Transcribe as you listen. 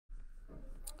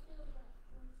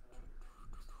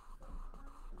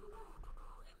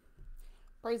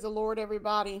Praise the Lord,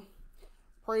 everybody.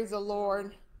 Praise the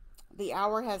Lord. The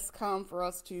hour has come for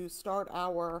us to start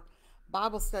our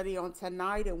Bible study on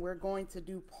tonight, and we're going to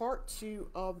do part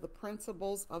 2 of the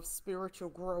principles of spiritual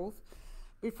growth.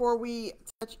 Before we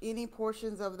touch any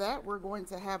portions of that, we're going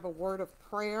to have a word of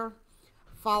prayer,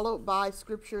 followed by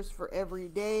scriptures for every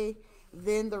day,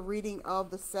 then the reading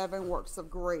of the 7 works of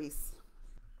grace.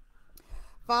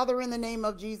 Father, in the name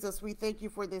of Jesus, we thank you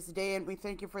for this day, and we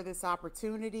thank you for this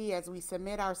opportunity as we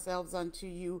submit ourselves unto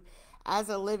you as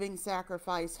a living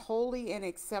sacrifice, holy and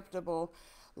acceptable.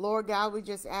 Lord God, we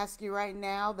just ask you right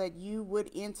now that you would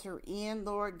enter in,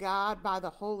 Lord God, by the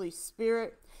Holy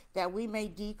Spirit, that we may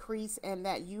decrease and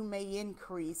that you may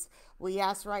increase. We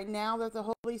ask right now that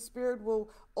the Holy Spirit will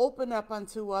open up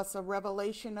unto us a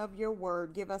revelation of your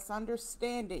word. Give us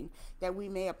understanding that we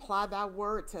may apply thy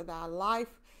word to thy life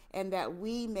and that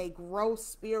we may grow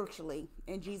spiritually.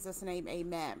 In Jesus' name,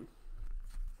 amen.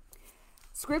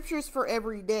 Scriptures for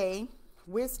every day.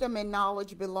 Wisdom and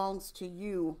knowledge belongs to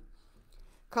you.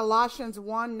 Colossians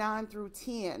 1, 9 through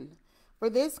 10. For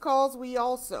this cause we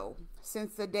also,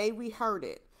 since the day we heard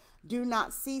it, do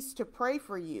not cease to pray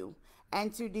for you,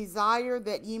 and to desire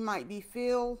that ye might be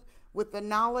filled with the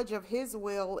knowledge of his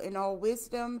will in all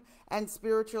wisdom and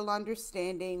spiritual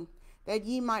understanding, that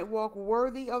ye might walk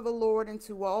worthy of the Lord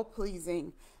unto all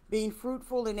pleasing, being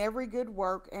fruitful in every good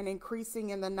work and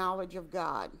increasing in the knowledge of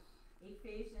God.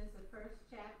 Ephesians, the first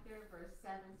chapter, verse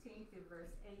 17 through verse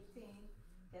 18,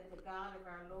 that the God of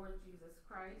our Lord Jesus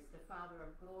Christ, the Father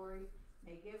of glory,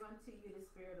 may give unto you the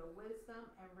spirit of wisdom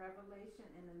and revelation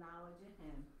in the knowledge of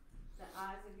him, the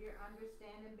eyes of your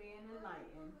understanding being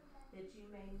enlightened, that you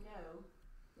may know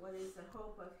what is the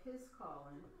hope of his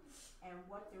calling, and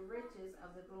what the riches of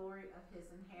the glory of his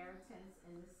inheritance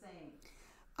in the saints.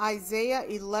 Isaiah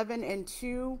 11 and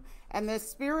 2, and the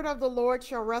Spirit of the Lord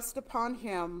shall rest upon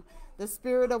him, the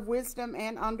Spirit of wisdom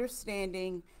and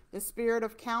understanding, the Spirit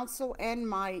of counsel and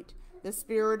might, the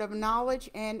Spirit of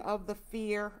knowledge and of the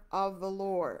fear of the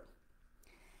Lord.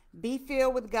 Be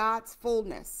filled with God's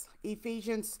fullness.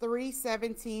 Ephesians 3,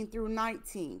 17 through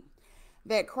 19,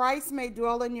 that Christ may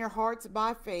dwell in your hearts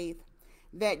by faith,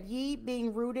 that ye,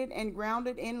 being rooted and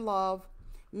grounded in love,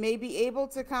 may be able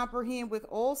to comprehend with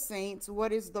all saints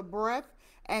what is the breadth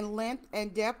and length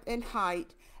and depth and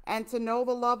height, and to know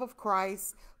the love of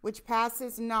Christ, which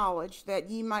passes knowledge, that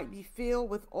ye might be filled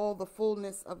with all the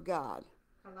fullness of God.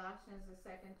 Colossians, the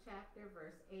second chapter,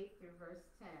 verse 8 through verse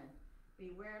 10.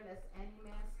 Beware lest any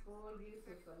man spoil you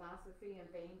through philosophy and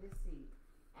vain deceit,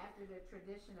 after the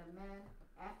tradition of men,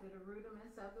 after the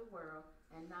rudiments of the world,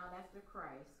 and not after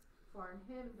Christ. For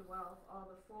in him dwelleth all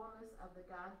the fullness of the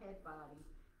Godhead body,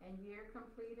 and ye are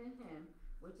complete in him,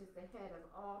 which is the head of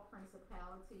all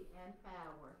principality and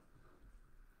power.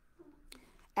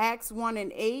 Acts 1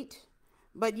 and 8,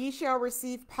 but ye shall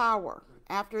receive power.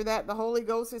 After that the Holy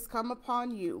Ghost is come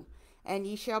upon you, and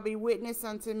ye shall be witness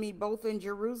unto me both in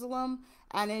Jerusalem,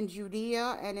 and in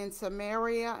Judea, and in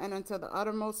Samaria, and unto the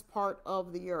uttermost part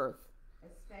of the earth.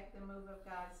 Expect the move of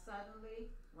God suddenly.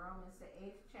 Romans, the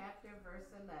 8th chapter, verse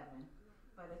 11.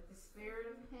 But if the spirit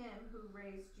of him who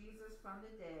raised Jesus from the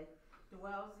dead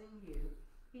dwells in you,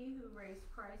 he who raised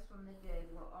Christ from the dead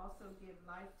will also give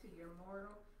life to your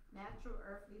mortal, natural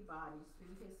earthly bodies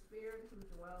through his spirit who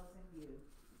dwells in you.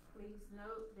 Please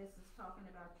note, this is talking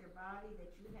about your body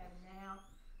that you have now,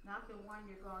 not the one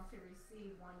you're going to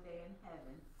receive one day in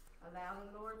heaven. Allow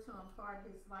the Lord to impart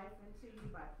his life into you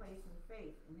by placing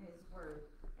faith in his word,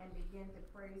 and begin to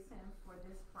praise him for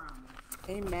this promise.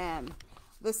 Amen.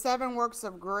 The 7 works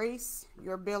of grace,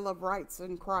 your bill of rights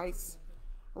in Christ.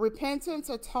 Repentance,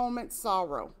 atonement,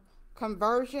 sorrow.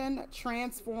 Conversion,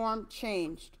 transformed,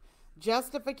 changed.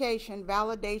 Justification,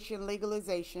 validation,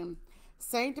 legalization.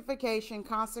 Sanctification,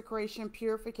 consecration,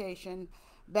 purification.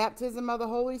 Baptism of the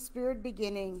Holy Spirit,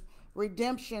 beginning.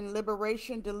 Redemption,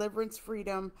 liberation, deliverance,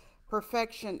 freedom.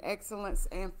 Perfection, excellence,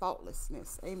 and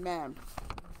faultlessness. Amen.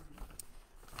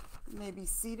 You may be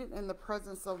seated in the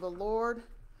presence of the Lord.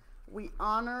 We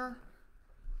honor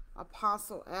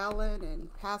Apostle Allen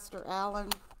and Pastor Allen.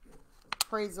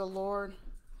 Praise the Lord.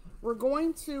 We're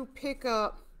going to pick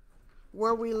up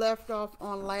where we left off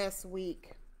on last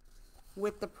week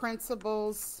with the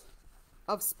principles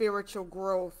of spiritual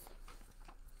growth.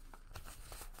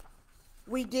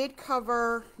 We did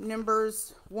cover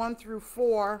numbers 1 through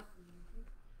 4,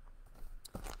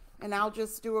 and I'll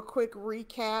just do a quick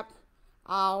recap.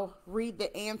 I'll read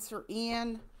the answer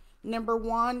in. Number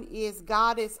 1 is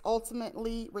God is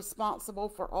ultimately responsible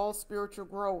for all spiritual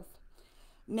growth.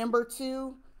 Number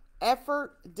 2,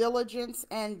 effort, diligence,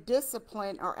 and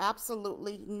discipline are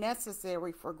absolutely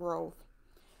necessary for growth.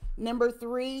 Number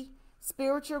 3,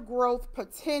 Spiritual growth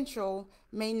potential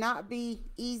may not be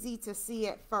easy to see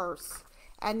at first.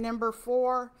 And number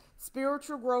 4,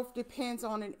 spiritual growth depends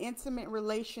on an intimate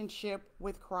relationship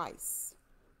with Christ.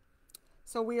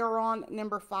 So we are on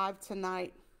number 5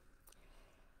 tonight.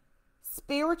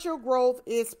 Spiritual growth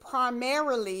is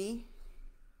primarily,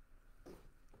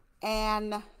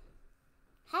 and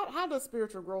how does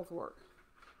spiritual growth work?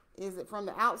 Is it from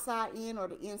the outside in or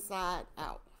the inside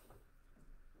out?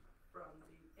 From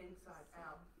the inside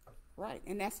out. Right,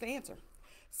 and that's the answer.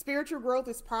 Spiritual growth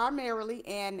is primarily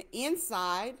an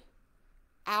inside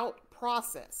out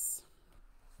process.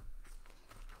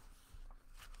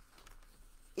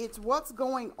 It's what's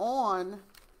going on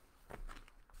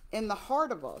in the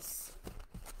heart of us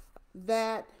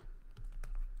that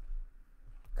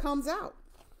comes out.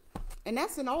 And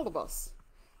that's in all of us.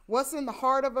 What's in the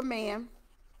heart of a man,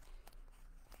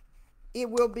 it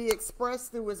will be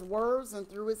expressed through his words and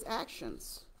through his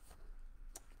actions.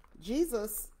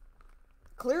 Jesus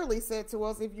clearly said to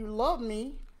us, if you love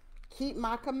me, keep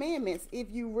my commandments.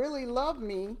 If you really love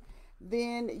me,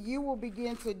 then you will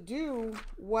begin to do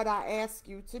what I ask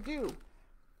you to do.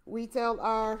 We tell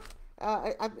our,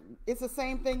 it's the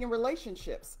same thing in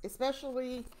relationships,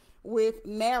 especially with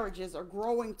marriages or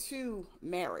growing to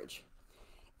marriage.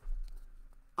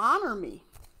 Honor me.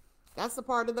 That's a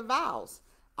part of the vows.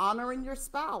 Honoring your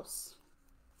spouse.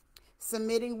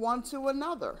 Submitting one to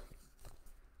another.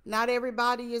 Not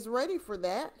everybody is ready for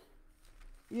that.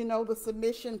 You know, the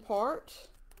submission part,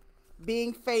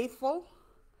 being faithful,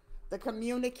 the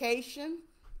communication.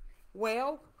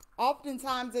 Well,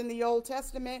 oftentimes in the Old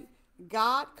Testament,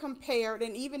 God compared,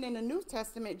 and even in the New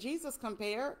Testament, Jesus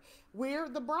compared, we're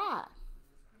the bride.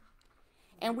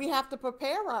 And we have to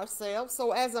prepare ourselves.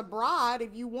 So as a bride,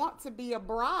 if you want to be a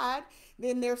bride,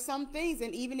 then there's some things.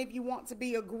 And even if you want to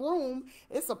be a groom,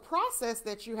 it's a process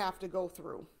that you have to go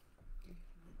through.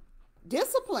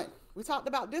 Discipline. We talked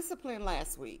about discipline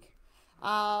last week.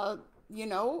 You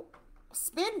know,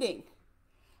 spending,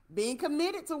 being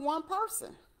committed to one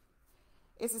person.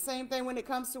 It's the same thing when it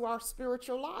comes to our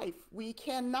spiritual life. We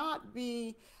cannot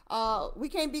be, we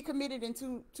can't be committed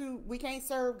we can't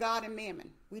serve God and mammon.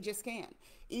 We just can't.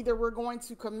 Either we're going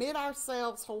to commit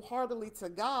ourselves wholeheartedly to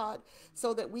God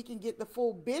so that we can get the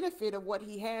full benefit of what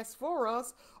he has for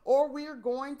us, or we're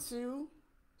going to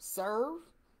serve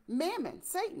mammon,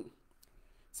 Satan.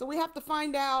 So we have to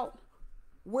find out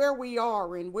where we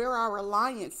are and where our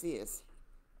alliance is.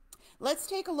 Let's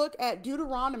take a look at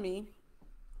Deuteronomy,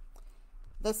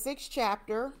 the 6th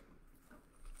chapter,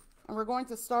 and we're going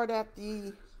to start at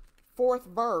the 4th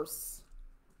verse.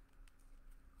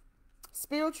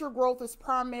 Spiritual growth is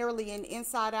primarily an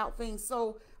inside out thing.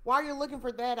 So while you're looking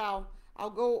for that, I'll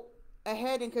go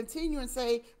ahead and continue and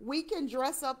say, we can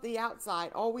dress up the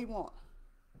outside all we want.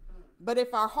 But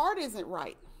if our heart isn't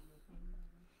right,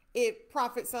 it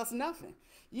profits us nothing.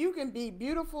 You can be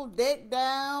beautiful, decked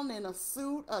down in a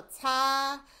suit, a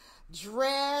tie,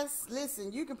 dress.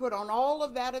 Listen, you can put on all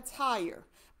of that attire.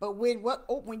 But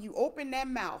when you open that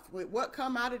mouth, with what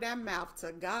come out of that mouth,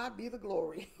 to God be the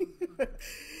glory.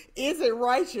 Is it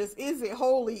righteous? Is it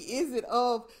holy? Is it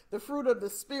of the fruit of the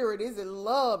Spirit? Is it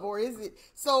love? Or is it?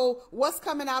 So what's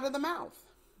coming out of the mouth?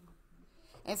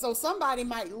 And so somebody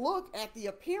might look at the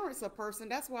appearance of a person.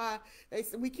 That's why they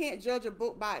say we can't judge a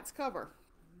book by its cover.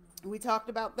 We talked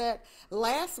about that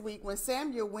last week when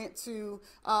Samuel went to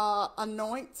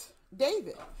anoint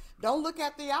David. Don't look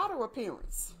at the outer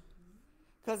appearance,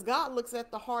 because God looks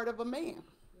at the heart of a man.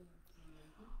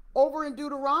 Over in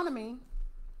Deuteronomy,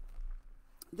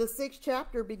 the 6th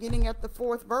chapter, beginning at the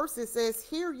 4th verse, it says,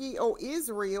 "Hear ye, O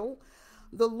Israel,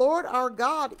 the Lord our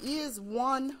God is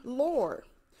one Lord.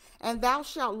 And thou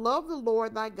shalt love the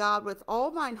Lord thy God with all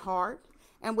thine heart,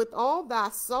 and with all thy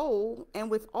soul,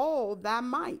 and with all thy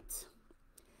might."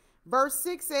 Verse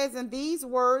 6 says, "And these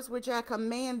words which I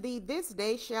command thee this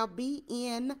day shall be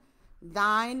in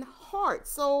thine heart."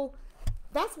 So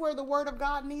that's where the word of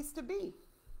God needs to be,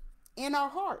 in our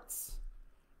hearts.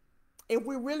 If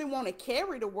we really want to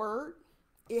carry the word,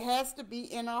 it has to be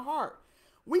in our heart.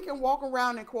 We can walk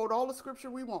around and quote all the scripture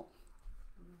we want,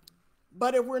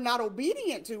 but if we're not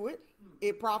obedient to it,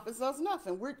 it profits us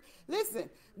nothing. Listen,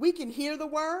 we can hear the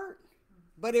word,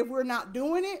 but if we're not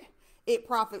doing it, it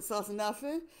profits us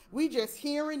nothing. We just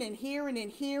hearing and hearing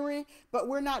and hearing, but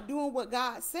we're not doing what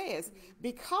God says,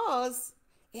 because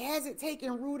it hasn't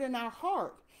taken root in our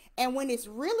heart. And when it's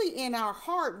really in our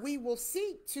heart, we will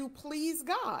seek to please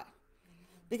God,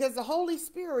 because the Holy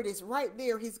Spirit is right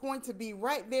there. He's going to be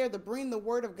right there to bring the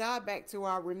word of God back to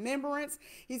our remembrance.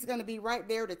 He's going to be right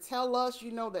there to tell us,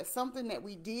 that something that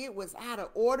we did was out of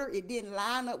order. It didn't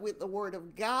line up with the word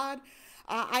of God.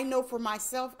 I know for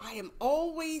myself, I am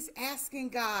always asking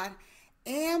God,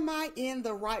 am I in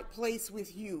the right place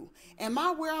with you? Am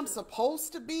I where I'm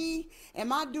supposed to be?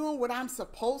 Am I doing what I'm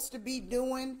supposed to be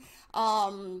doing?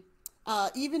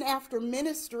 Even after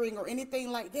ministering or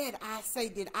anything like that, I say,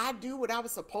 did I do what I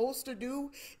was supposed to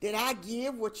do? Did I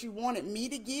give what you wanted me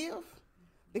to give?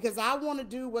 Because I want to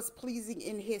do what's pleasing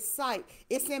in his sight.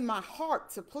 It's in my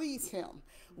heart to please him.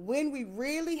 When we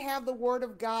really have the word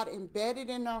of God embedded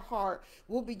in our heart,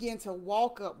 we'll begin to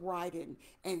walk upright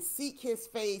and seek his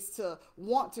face, to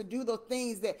want to do the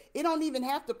things that it don't even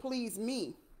have to please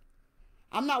me.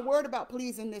 I'm not worried about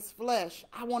pleasing this flesh.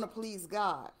 I want to please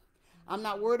God. I'm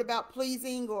not worried about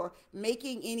pleasing or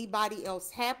making anybody else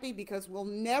happy, because we'll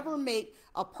never make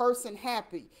a person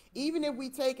happy, even if we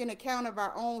take an account of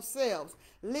our own selves.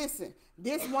 Listen,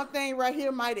 this one thing right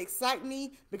here might excite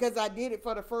me because I did it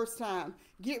for the first time.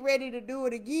 Get ready to do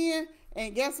it again,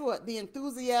 and guess what? The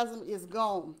enthusiasm is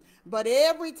gone. But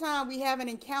every time we have an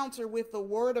encounter with the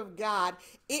word of God,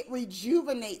 it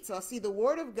rejuvenates us. See, the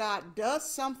word of God does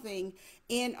something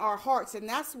in our hearts, and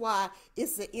that's why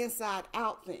it's the inside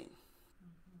out thing.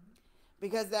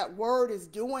 Because that word is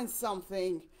doing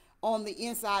something on the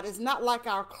inside. It's not like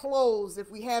our clothes.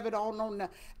 If we have it on the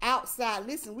outside,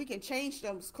 listen, we can change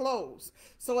those clothes.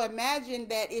 So imagine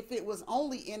that if it was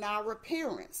only in our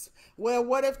appearance. Well,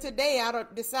 what if today I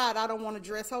decide I don't want to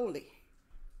dress holy?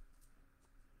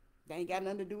 That ain't got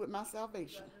nothing to do with my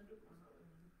salvation.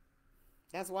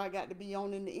 That's why I got to be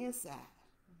on in the inside.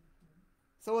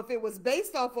 So if it was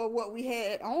based off of what we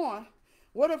had on,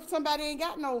 what if somebody ain't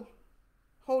got no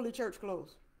holy church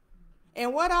clothes?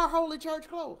 And what are holy church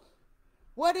clothes?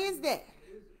 What is that?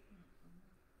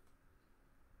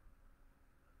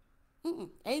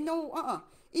 Ain't no,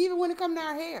 even when it comes to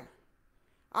our hair,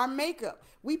 our makeup,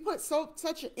 we put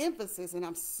such an emphasis, and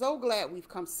I'm so glad we've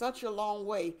come such a long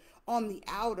way on the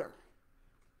outer.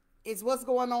 It's what's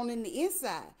going on in the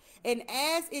inside. And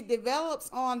as it develops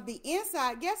on the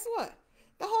inside, guess what?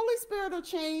 The Holy Spirit will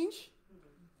change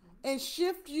and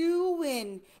shift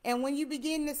you. And when you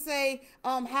begin to say,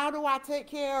 how do I take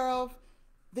care of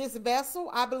this vessel?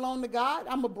 I belong to God.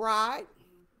 I'm a bride.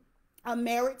 I'm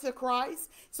married to Christ.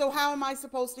 So how am I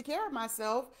supposed to carry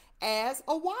myself as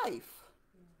a wife?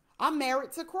 I'm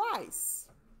married to Christ.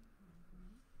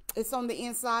 It's on the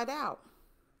inside out.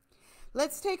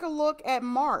 Let's take a look at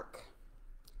Mark,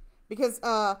 because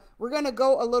we're going to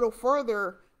go a little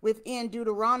further within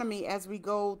Deuteronomy as we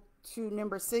go to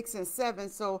number 6 and 7.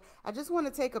 So I just want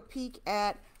to take a peek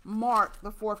at Mark,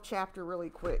 the 4th chapter, really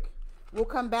quick. We'll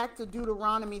come back to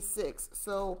Deuteronomy 6.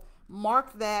 So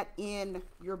mark that in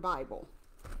your Bible.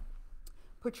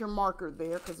 Put your marker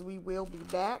there, because we will be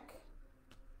back.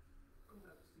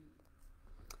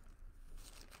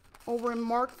 Over in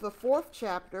Mark, the 4th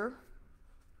chapter,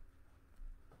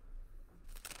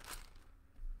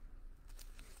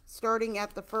 starting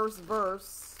at the first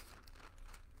verse,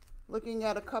 looking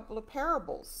at a couple of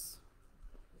parables.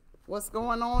 What's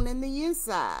going on in the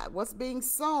inside? What's being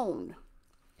sown?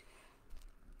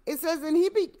 It says, and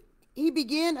he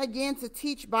began again to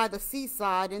teach by the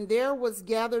seaside, and there was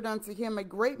gathered unto him a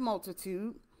great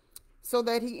multitude, so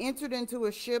that he entered into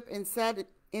a ship and sat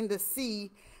in the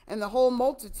sea, and the whole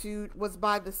multitude was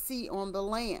by the sea on the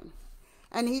land.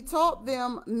 And he taught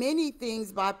them many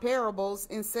things by parables,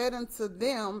 and said unto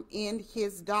them in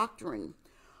his doctrine,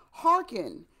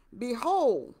 Hearken,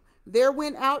 behold, there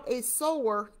went out a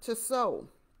sower to sow.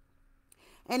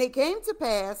 And it came to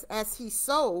pass, as he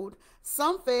sowed,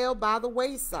 some fell by the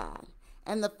wayside,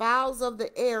 and the fowls of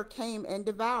the air came and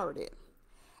devoured it.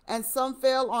 And some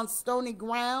fell on stony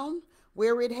ground,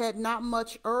 where it had not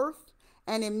much earth,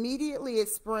 and immediately it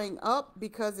sprang up,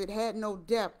 because it had no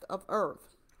depth of earth.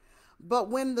 But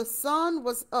when the sun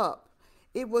was up,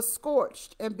 it was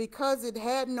scorched, and because it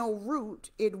had no root,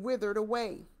 it withered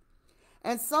away.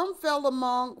 And some fell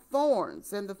among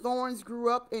thorns, and the thorns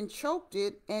grew up and choked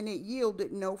it, and it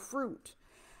yielded no fruit.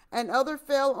 And other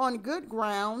fell on good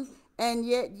ground, and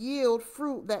yet yield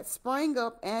fruit that sprang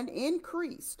up and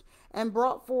increased, and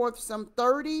brought forth some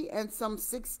 30, and some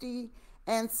 60,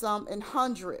 and some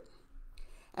 100.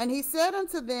 And he said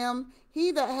unto them,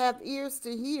 He that hath ears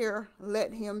to hear,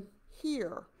 let him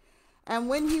hear. And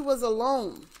when he was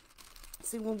alone,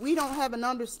 see, when we don't have an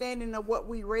understanding of what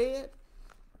we read,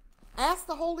 ask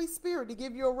the Holy Spirit to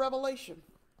give you a revelation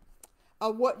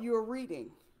of what you're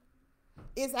reading.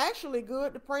 It's actually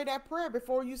good to pray that prayer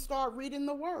before you start reading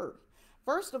the word.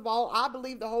 First of all, I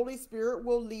believe the Holy Spirit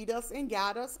will lead us and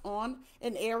guide us on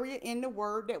an area in the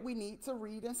word that we need to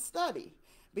read and study.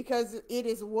 because it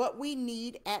is what we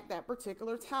need at that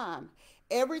particular time.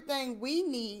 Everything we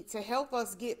need to help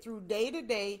us get through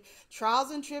day-to-day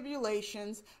trials and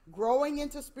tribulations, growing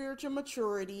into spiritual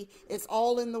maturity, it's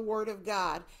all in the Word of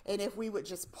God. And if we would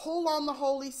just pull on the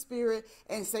Holy Spirit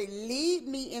and say, lead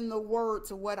me in the Word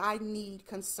to what I need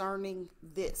concerning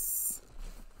this.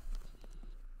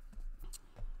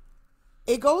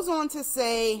 It goes on to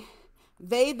say,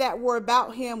 they that were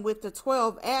about him with the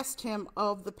 12 asked him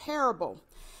of the parable.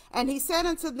 And he said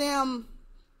unto them,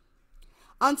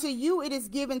 unto you it is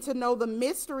given to know the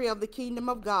mystery of the kingdom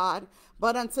of God,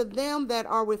 but unto them that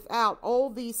are without,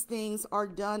 all these things are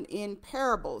done in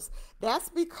parables. That's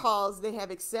because they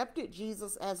have accepted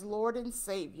Jesus as Lord and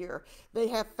Savior. They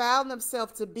have found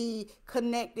themselves to be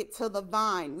connected to the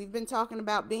vine. We've been talking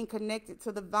about being connected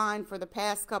to the vine for the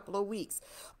past couple of weeks.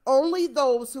 Only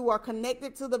those who are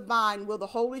connected to the vine will the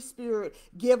Holy Spirit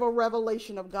give a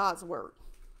revelation of God's word.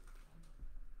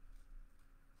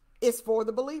 It's for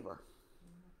the believer.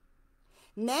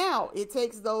 Now it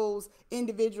takes those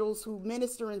individuals who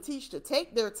minister and teach to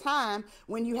take their time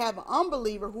when you have an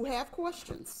unbeliever who have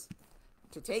questions,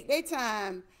 to take their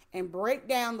time and break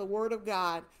down the word of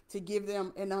God to give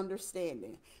them an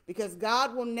understanding. Because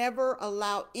God will never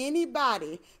allow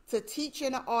anybody to teach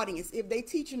in an audience. If they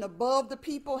teaching above the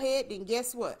people head, then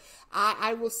guess what?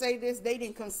 I will say this, they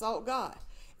didn't consult God.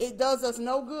 It does us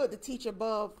no good to teach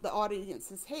above the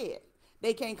audience's head.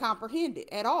 They can't comprehend it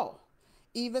at all.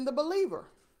 Even the believer.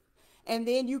 And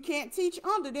then you can't teach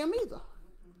under them either.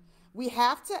 We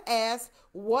have to ask,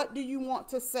 what do you want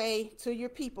to say to your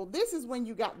people? This is when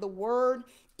you got the word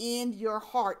in your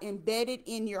heart, embedded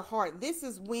in your heart. This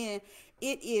is when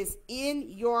it is in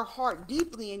your heart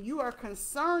deeply, and you are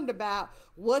concerned about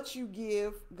what you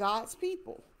give God's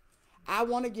people. I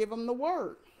want to give them the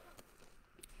word.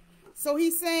 So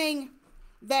he's saying,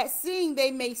 that seeing they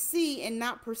may see and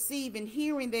not perceive, and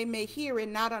hearing they may hear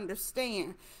and not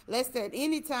understand, lest at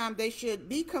any time they should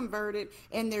be converted,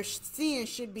 and their sins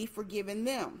should be forgiven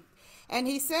them. And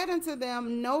he said unto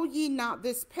them, know ye not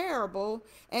this parable?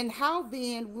 And how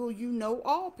then will you know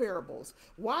all parables?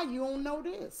 Why you don't know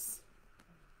this?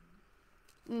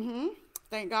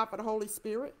 Thank God for the Holy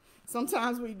Spirit.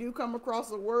 Sometimes we do come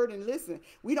across a word and listen,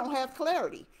 we don't have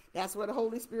clarity. That's where the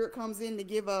Holy Spirit comes in to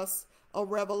give us a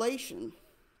revelation.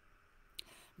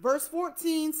 Verse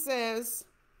 14 says,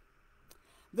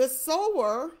 the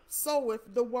sower soweth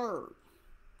the word.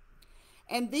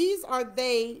 And these are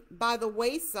they by the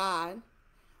wayside,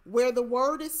 where the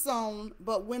word is sown,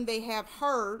 but when they have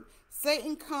heard,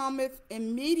 Satan cometh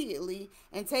immediately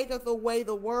and taketh away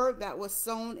the word that was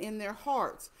sown in their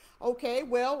hearts. Okay,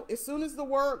 well, as soon as the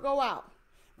word go out,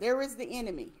 there is the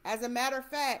enemy. As a matter of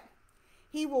fact,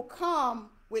 he will come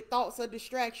with thoughts of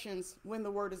distractions when the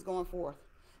word is going forth.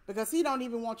 Because he don't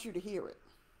even want you to hear it.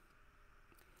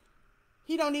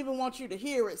 He don't even want you to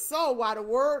hear it. So while the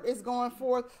word is going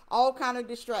forth, all kind of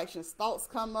distractions, thoughts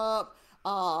come up,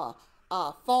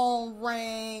 phone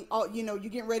ring, you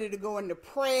getting ready to go into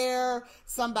prayer,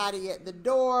 somebody at the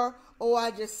door,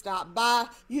 I just stopped by.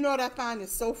 You know what I find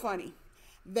is so funny?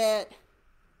 That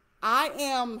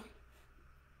I'm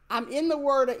in the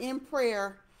word or in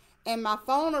prayer, and my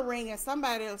phone will ring and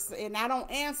somebody else, and I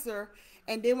don't answer.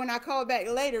 And then when I call back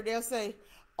later, they'll say,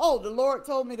 the Lord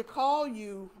told me to call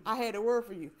you. I had a word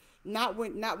for you. Not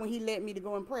when he led me to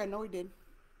go in prayer. No, he didn't.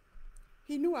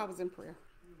 He knew I was in prayer.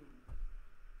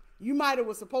 You might have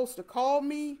was supposed to call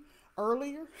me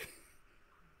earlier.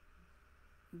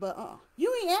 But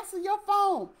you ain't answer your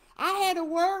phone. I had a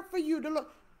word for you to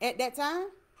look at that time.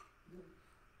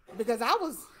 Because I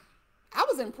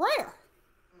was in prayer.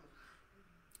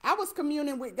 I was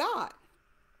communing with God.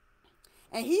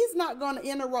 And he's not going to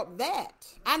interrupt that.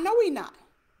 I know he's not.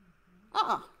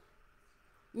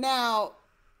 Now,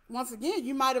 once again,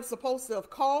 you might have supposed to have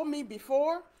called me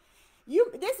before.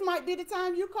 This might be the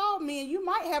time you called me, and you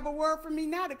might have a word for me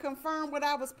now to confirm what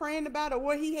I was praying about, or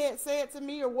what he had said to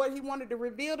me, or what he wanted to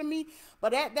reveal to me.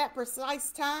 But at that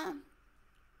precise time,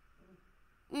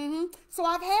 so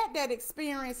I've had that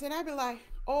experience, and I'd be like,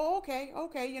 okay.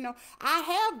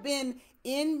 I have been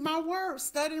in my word,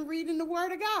 studying, reading the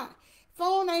word of God.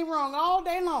 Phone ain't rung all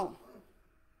day long.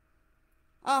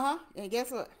 And guess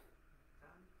what?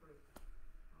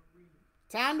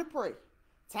 Time to pray.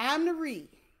 Time to read.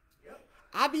 Yep.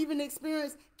 I've even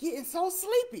experienced getting so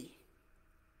sleepy.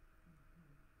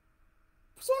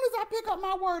 As soon as I pick up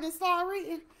my word and start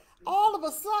reading, all of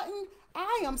a sudden,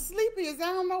 I am sleepy as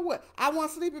I don't know what. I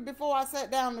wasn't sleepy before I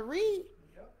sat down to read.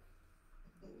 Yep.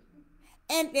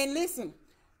 And listen,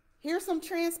 here's some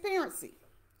transparency.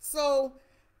 So,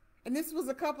 and this was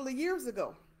a couple of years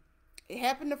ago. It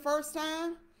happened the first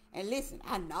time, And listen,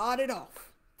 I nodded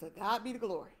off. To God be the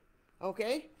glory.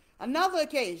 Okay? Another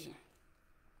occasion.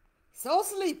 So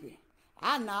sleepy.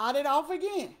 I nodded off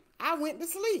again. I went to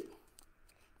sleep.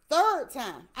 Third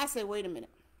time, I said, wait a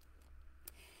minute.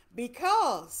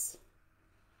 Because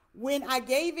when I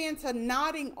gave in to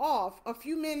nodding off, a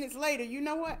few minutes later, you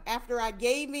know what? After I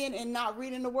gave in and not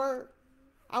reading the word,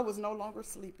 I was no longer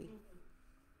sleepy.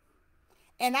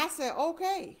 And I said,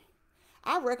 okay,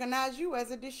 I recognize you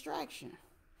as a distraction.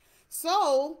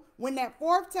 So when that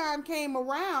fourth time came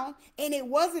around and it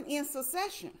wasn't in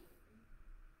succession,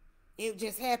 it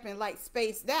just happened like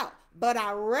spaced out, but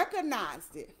I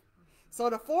recognized it. So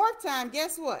the fourth time,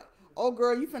 guess what? Oh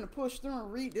girl, you finna push through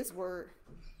and read this word.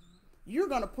 You're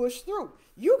going to push through.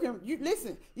 You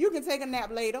can take a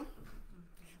nap later,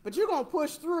 but you're going to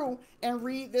push through and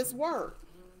read this word.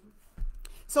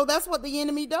 So that's what the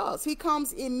enemy does. He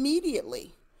comes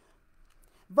immediately.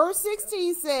 Verse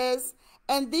 16 says,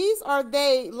 and these are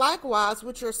they likewise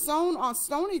which are sown on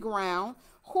stony ground,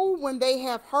 who when they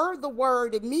have heard the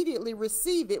word immediately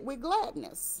receive it with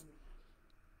gladness.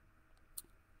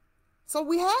 So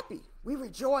we happy. We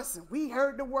rejoicing. We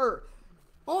heard the word.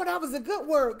 Oh, that was a good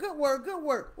word, good word, good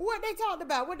word. What they talked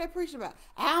about, what they preached about.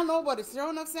 I don't know, but it sure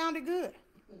enough sounded good.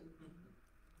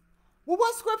 Well,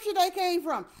 what scripture they came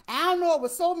from? I don't know,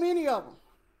 but so many of them.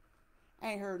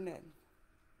 I ain't heard nothing.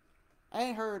 I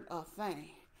ain't heard a thing.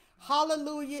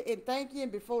 Hallelujah and thank you,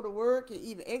 and before the word can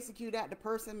even execute out the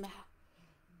person's mouth.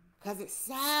 Because it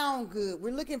sound good.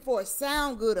 We're looking for a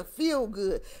sound good, a feel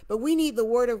good. But we need the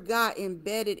word of God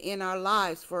embedded in our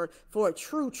lives for a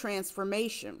true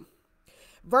transformation.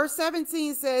 Verse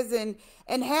 17 says,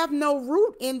 and have no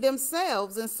root in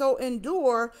themselves, and so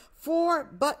endure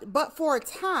but for a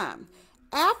time.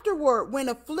 Afterward, when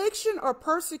affliction or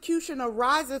persecution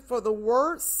arises for the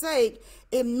word's sake,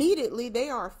 immediately they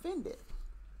are offended.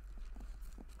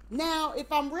 Now,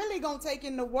 if I'm really going to take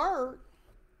in the word,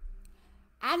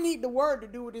 I need the word to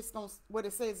do what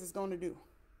it says it's going to do.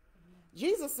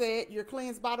 Jesus said, you're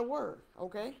cleansed by the word,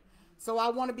 okay? So I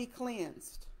want to be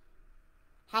cleansed.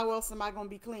 How else am I going to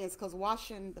be cleansed? Because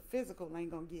washing the physical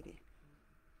ain't going to get it.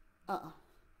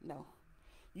 No.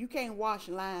 You can't wash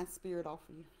lying spirit off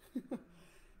of you.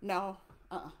 No.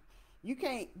 You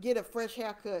can't get a fresh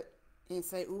haircut and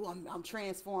say, ooh, I'm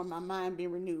transformed, my mind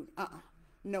being renewed.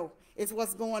 No. It's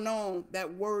what's going on.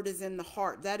 That word is in the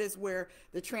heart. That is where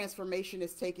the transformation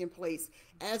is taking place.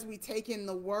 As we take in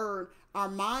the word, our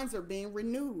minds are being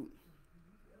renewed.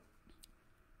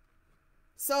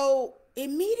 So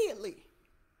immediately,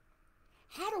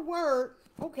 how the word,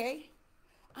 okay,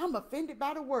 I'm offended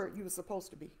by the word. You were supposed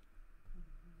to be.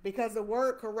 Because the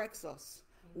word corrects us.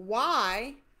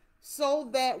 Why? So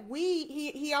that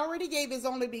he already gave his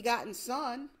only begotten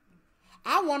son.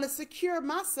 I want to secure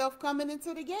myself coming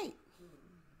into the gate.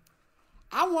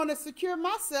 I want to secure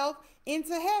myself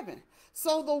into heaven.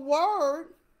 So the word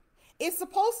is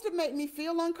supposed to make me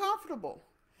feel uncomfortable.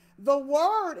 The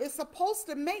word is supposed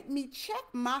to make me check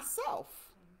myself.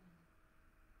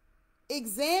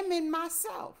 Examine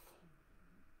myself.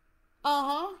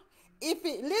 If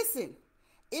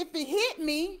it hit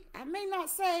me, I may not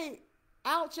say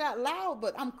ouch out loud,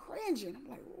 but I'm cringing. I'm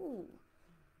like, ooh,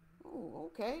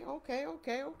 okay.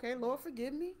 Lord,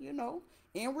 forgive me,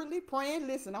 inwardly praying.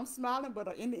 Listen, I'm smiling,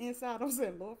 but in the inside, I'm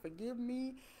saying, Lord, forgive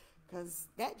me. Because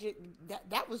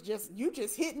that was you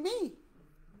just hit me.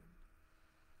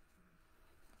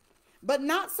 But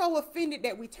not so offended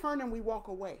that we turn and we walk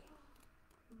away.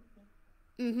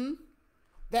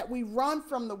 That we run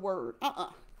from the word.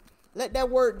 Let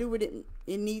that word do what it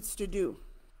needs to do.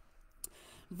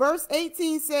 Verse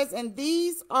 18 says, and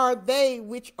these are they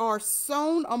which are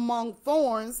sown among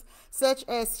thorns, such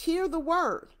as hear the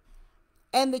word,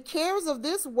 and the cares of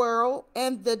this world,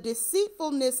 and the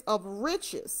deceitfulness of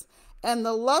riches, and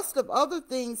the lust of other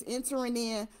things entering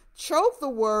in, choke the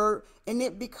word, and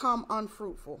it become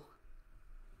unfruitful.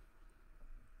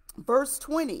 Verse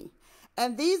 20,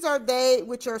 and these are they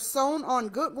which are sown on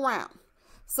good ground,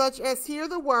 such as hear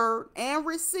the word and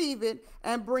receive it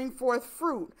and bring forth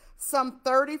fruit, some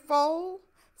 30-fold,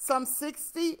 some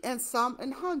 60, and some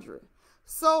 100.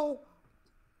 So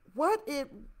what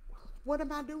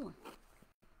am I doing?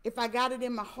 If I got it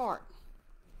in my heart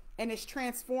and it's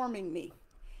transforming me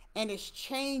and it's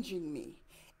changing me,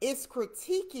 it's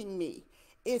critiquing me,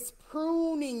 it's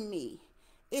pruning me,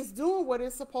 it's doing what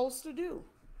it's supposed to do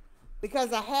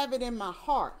because I have it in my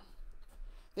heart.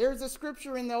 There's a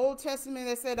scripture in the Old Testament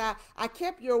that said, I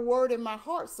kept your word in my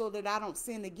heart so that I don't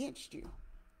sin against you.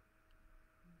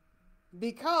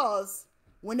 Because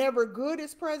whenever good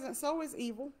is present, so is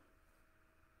evil.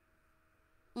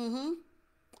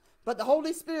 But the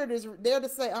Holy Spirit is there to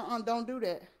say, don't do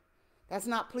that. That's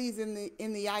not pleasing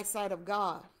in the eyesight of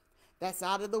God. That's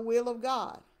out of the will of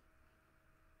God.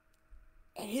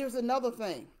 And here's another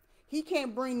thing. He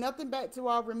can't bring nothing back to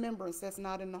our remembrance that's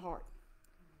not in the heart.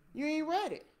 You ain't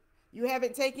read it. You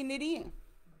haven't taken it in.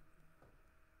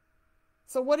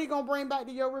 So what are you going to bring back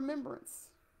to your remembrance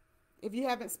if you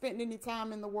haven't spent any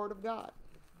time in the Word of God?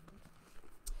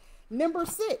 Number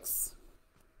 6,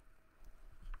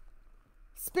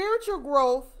 spiritual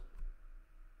growth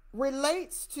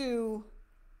relates to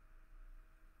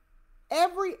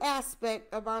every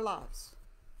aspect of our lives,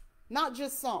 not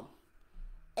just some.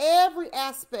 Every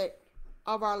aspect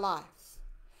of our lives.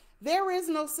 There is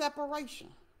no separation.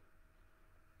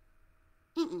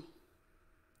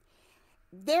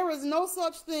 There is no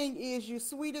such thing as you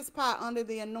sweet as pie under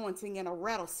the anointing and a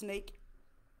rattlesnake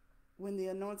when the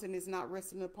anointing is not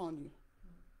resting upon you.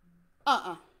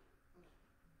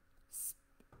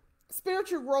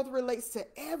 Spiritual growth relates to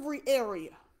every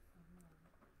area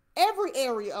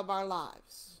of our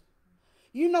lives.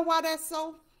 You know why that's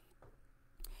so?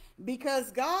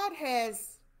 Because God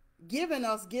has given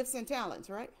us gifts and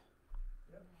talents, right?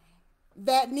 Yep.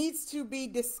 That needs to be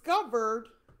discovered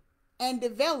and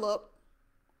developed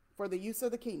for the use of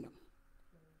the kingdom.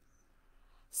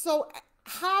 So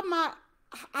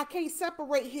I can't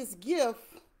separate his gift.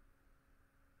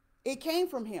 It came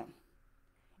from him.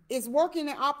 It's working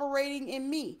and operating in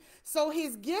me. So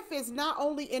his gift is not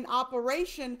only in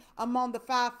operation among the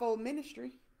fivefold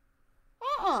ministry.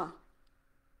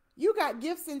 You got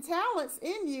gifts and talents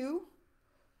in you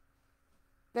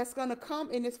that's going to come,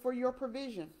 and it's for your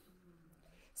provision.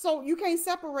 So you can't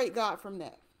separate God from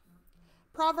that.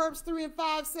 Proverbs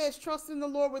 3:5 says, trust in the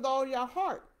Lord with all your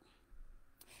heart.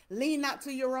 Lean not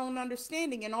to your own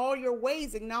understanding. In all your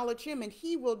ways acknowledge him, and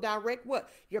he will direct what?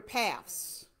 Your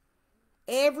paths.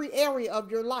 Every area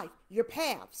of your life, your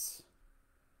paths.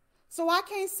 So I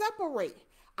can't separate.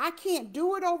 I can't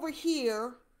do it over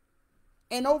here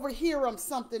and over here I'm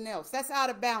something else. That's out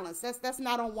of balance. That's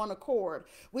not on one accord.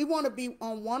 We want to be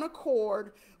on one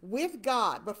accord with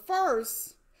God. But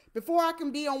first, before I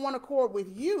can be on one accord with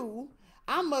you,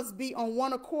 I must be on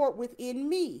one accord within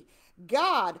me.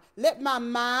 God, let my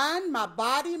mind, my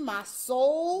body, my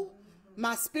soul,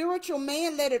 my spiritual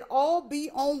man, let it all be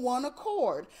on one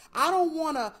accord. I don't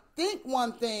want to think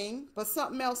one thing, but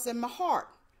something else in my heart.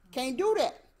 Can't do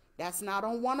that. That's not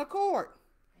on one accord.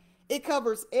 It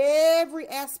covers every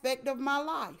aspect of my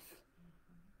life.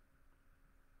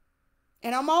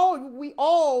 And we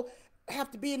all have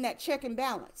to be in that check and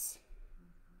balance.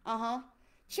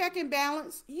 Check and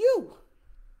balance you.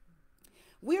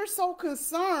 We're so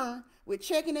concerned with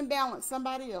checking and balance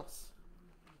somebody else.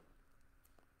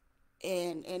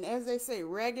 And as they say,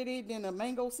 raggedy than a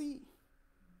mango seed.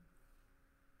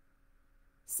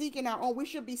 We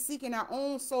should be seeking our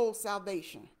own soul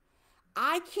salvation.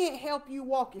 I can't help you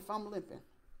walk if I'm limping.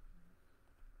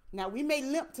 Now, we may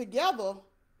limp together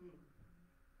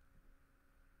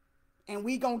and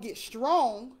we gonna get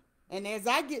strong. And as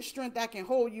I get strength, I can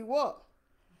hold you up.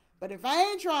 But if I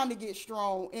ain't trying to get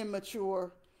strong and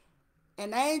mature,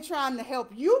 and I ain't trying to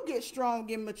help you get strong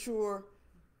and mature,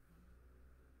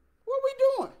 what are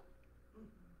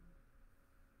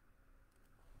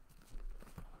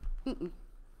we doing?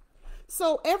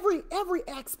 So every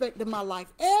aspect of my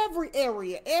life, every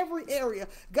area,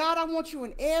 God, I want you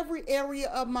in every area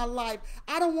of my life.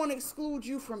 I don't want to exclude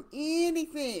you from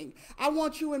anything. I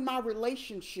want you in my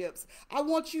relationships. I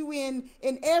want you in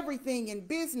everything, in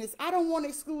business. I don't want to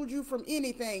exclude you from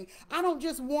anything. I don't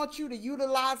just want you to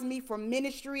utilize me for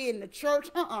ministry in the church.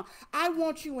 I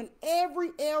want you in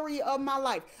every area of my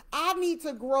life. I need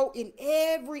to grow in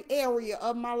every area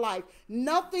of my life.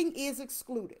 Nothing is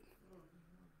excluded.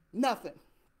 Nothing.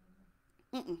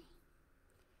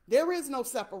 There is no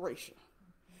separation.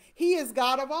 He is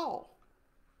God of all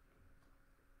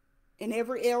in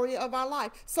every area of our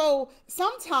life. So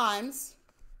sometimes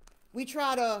we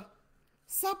try to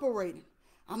separate him.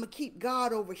 I'm going to keep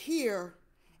God over here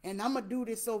and I'm going to do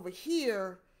this over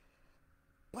here.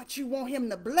 But you want him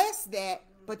to bless that,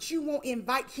 but you won't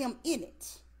invite him in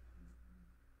it.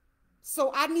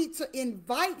 So I need to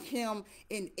invite him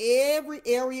in every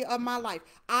area of my life.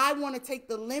 I want to take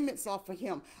the limits off of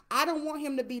him. I don't want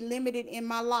him to be limited in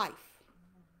my life.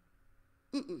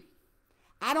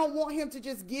 I don't want him to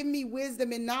just give me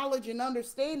wisdom and knowledge and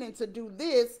understanding to do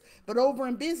this, but over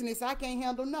in business, I can't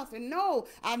handle nothing. No,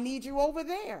 I need you over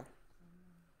there.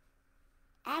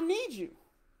 I need you.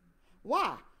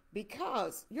 Why?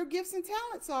 Because your gifts and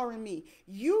talents are in me.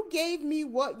 You gave me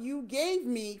what you gave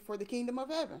me for the kingdom of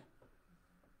heaven.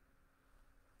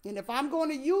 And if I'm going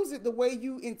to use it the way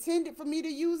you intended for me to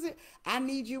use it, I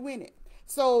need you in it.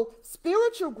 So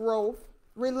spiritual growth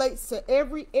relates to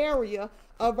every area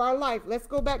of our life. Let's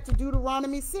go back to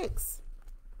Deuteronomy 6.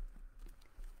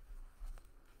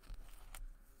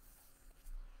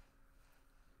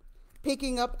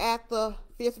 Picking up at the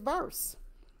 5th verse.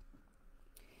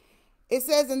 It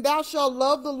says, and thou shalt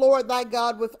love the Lord thy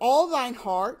God with all thine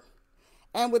heart,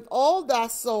 and with all thy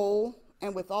soul,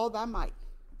 and with all thy might.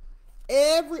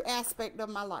 Every aspect of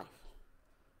my life.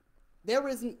 There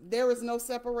is no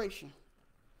separation.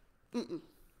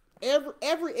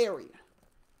 Every area.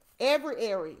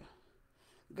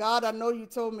 God, I know you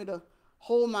told me to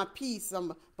hold my peace,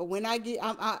 but when I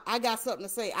got something to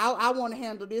say. I want to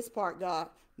handle this part, God.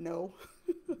 No.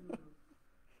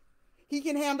 He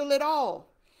can handle it all.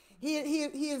 He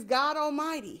is God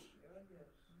Almighty.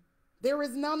 There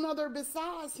is none other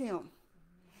besides him.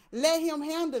 Let him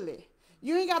handle it.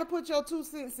 You ain't got to put your 2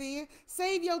 cents in.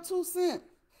 Save your 2 cents.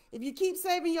 If you keep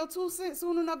saving your 2 cents,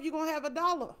 soon enough you're going to have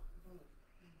 $1.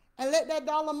 And let that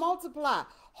dollar multiply.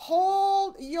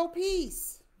 Hold your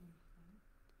peace.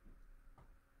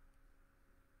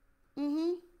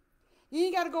 You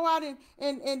ain't got to go out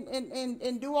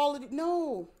and do all of it.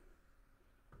 No.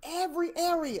 Every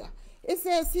area. It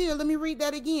says here, let me read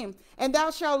that again. And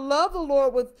thou shalt love the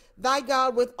Lord with thy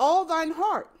God with all thine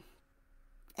heart,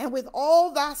 and with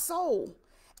all thy soul,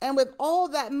 and with all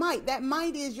that might. That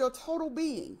might is your total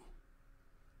being.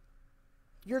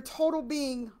 Your total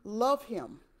being, love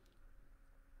him.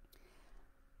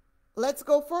 Let's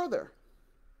go further.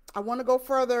 I want to go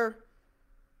further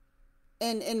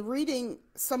and reading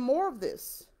some more of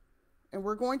this. And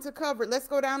we're going to cover it. Let's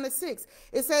go down to 6.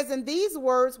 It says, and these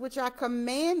words which I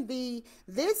command thee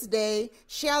this day,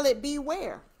 shall it be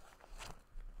where?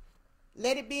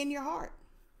 Let it be in your heart.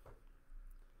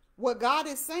 What God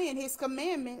is saying, his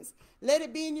commandments, let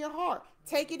it be in your heart.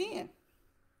 Take it in.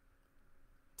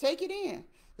 Take it in.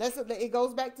 It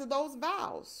goes back to those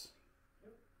vows.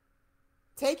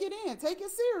 Take it in. Take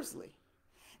it seriously.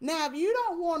 Now, if you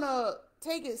don't want to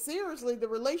take it seriously, the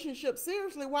relationship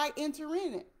seriously, why enter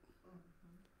in it?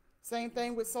 Same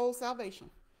thing with soul salvation,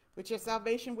 with your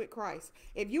salvation with Christ.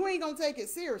 If you ain't going to take it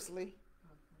seriously,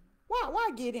 why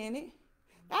get in it?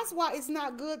 That's why it's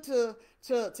not good to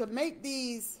make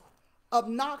these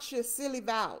obnoxious, silly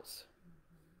vows.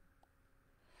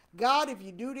 God, if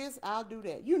you do this, I'll do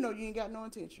that. You know you ain't got no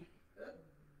intention.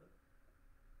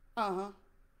 God,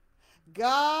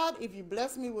 if you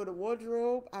bless me with a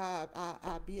wardrobe,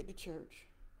 I'll be at the church.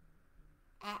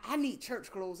 I need church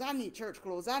clothes. I need church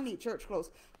clothes. I need church clothes.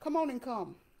 Come on and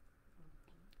come.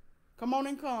 Come on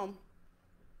and come.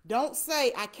 Don't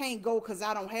say I can't go because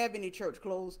I don't have any church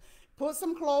clothes. Put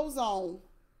some clothes on.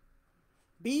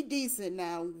 Be decent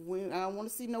now. I don't want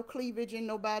to see no cleavage in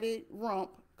nobody rump.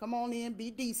 Come on in.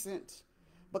 Be decent.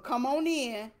 But come on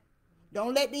in.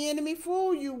 Don't let the enemy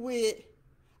fool you with,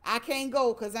 I can't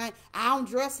go because I don't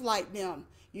dress like them.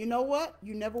 You know what?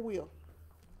 You never will.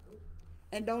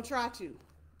 And don't try to.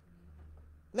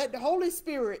 Let the Holy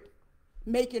Spirit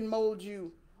make and mold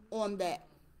you on that.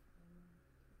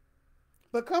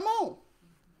 But come on.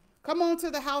 Come on to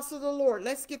the house of the Lord.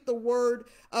 Let's get the word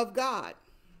of God.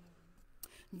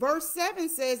 Verse 7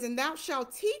 says, and thou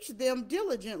shalt teach them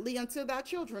diligently unto thy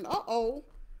children.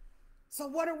 So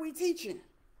what are we teaching?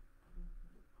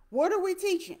 What are we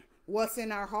teaching? What's in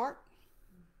our heart?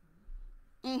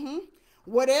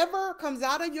 Whatever comes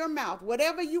out of your mouth,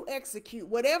 whatever you execute,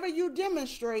 whatever you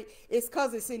demonstrate, is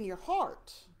because it's in your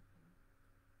heart.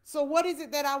 So what is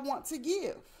it that I want to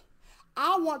give?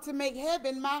 I want to make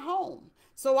heaven my home.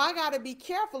 So I got to be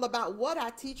careful about what I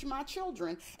teach my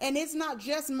children. And it's not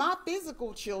just my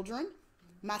physical children,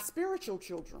 my spiritual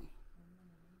children.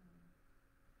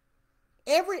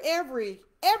 Every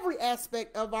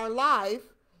aspect of our life,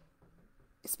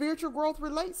 spiritual growth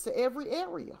relates to every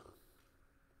area.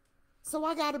 So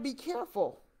I got to be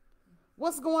careful.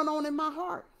 What's going on in my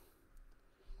heart?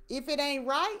 If it ain't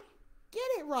right, get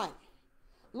it right.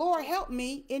 Lord, help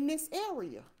me in this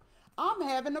area. I'm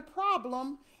having a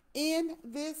problem in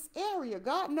this area.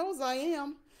 God knows I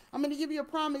am. I'm going to give you a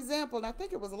prime example. And I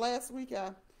think it was last week I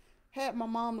had my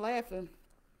mom laughing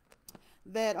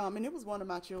that, and it was one of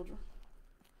my children.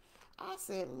 I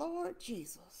said, Lord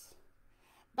Jesus,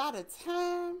 by the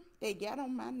time they got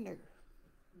on my nerve,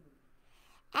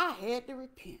 I had to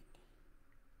repent.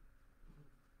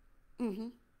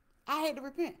 I had to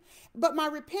repent. But my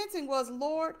repenting was,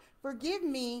 Lord, forgive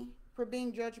me for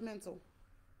being judgmental.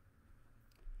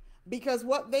 Because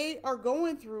what they are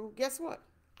going through, guess what?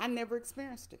 I never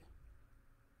experienced it.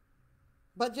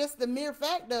 But just the mere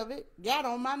fact of it got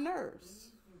on my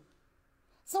nerves.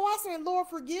 So I said, Lord,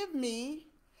 forgive me,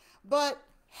 but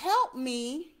help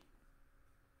me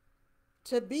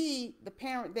to be the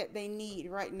parent that they need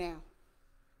right now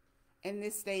in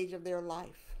this stage of their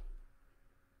life.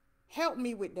 Help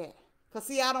me with that. Because,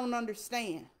 see, I don't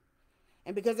understand.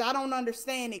 And because I don't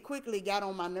understand, it quickly got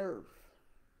on my nerve.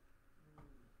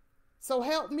 So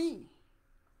help me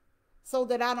so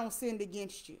that I don't sin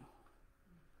against you.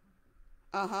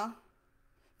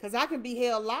 Because I can be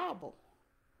held liable.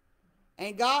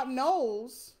 And God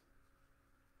knows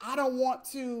I don't want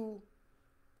to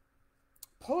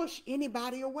push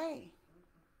anybody away.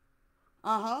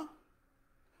 So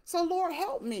Lord,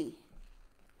 help me.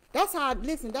 That's how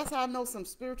I know some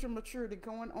spiritual maturity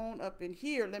going on up in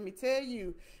here. Let me tell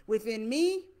you, within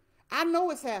me, I know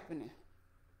it's happening.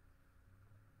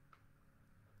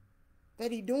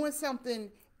 That He's doing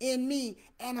something in me,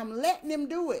 and I'm letting Him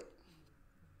do it.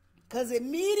 Because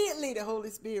immediately the Holy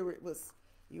Spirit was,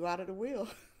 you out of the will.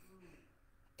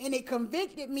 And it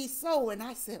convicted me so, and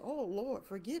I said, oh Lord,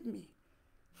 forgive me.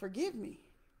 Forgive me.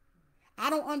 I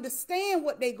don't understand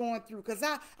what they're going through, because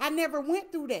I never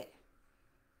went through that.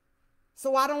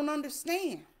 So I don't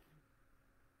understand.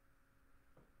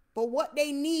 But what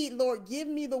they need, Lord, give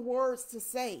me the words to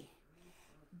say.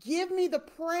 Give me the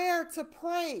prayer to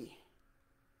pray.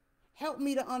 Help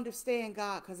me to understand,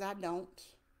 God, because I don't.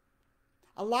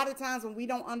 A lot of times when we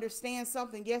don't understand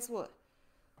something, guess what?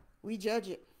 We judge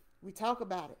it. We talk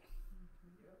about it.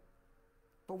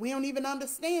 But we don't even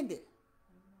understand it.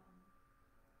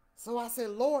 So I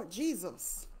said, Lord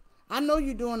Jesus, I know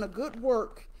you're doing a good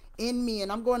work in me,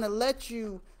 and I'm going to let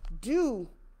you do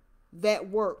that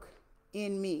work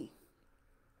in me.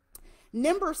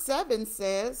 Number 7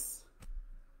 says,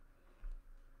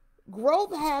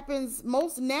 growth happens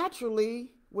most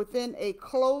naturally within a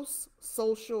close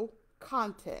social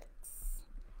context.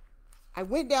 I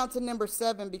went down to number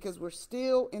 7 because we're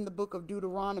still in the book of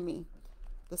Deuteronomy,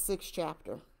 the 6th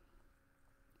chapter.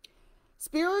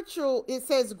 It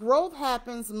says growth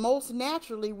happens most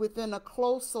naturally within a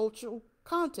close social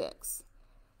context.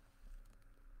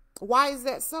 Why is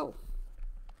that so?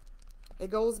 It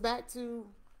goes back to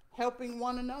helping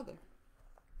one another,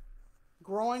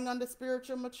 growing under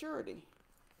spiritual maturity.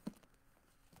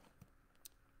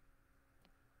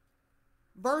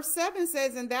 Verse 7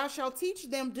 says, and thou shalt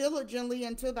teach them diligently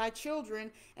unto thy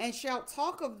children, and shalt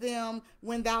talk of them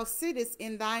when thou sittest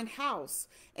in thine house,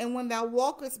 and when thou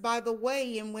walkest by the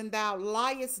way, and when thou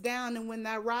liest down, and when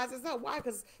thou risest up. Why?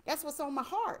 Because that's what's on my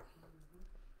heart.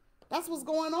 That's what's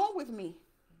going on with me.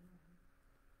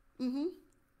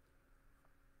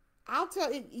 I'll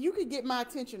tell you, you could get my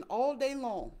attention all day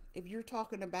long if you're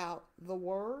talking about the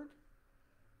word,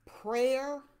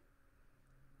 prayer,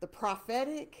 the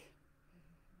prophetic,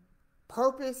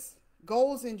 purpose,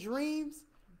 goals, and dreams.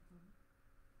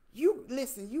 You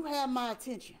listen, you have my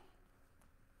attention.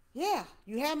 Yeah,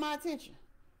 you have my attention.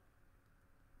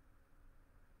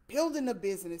 Building a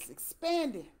business,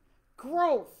 expanding,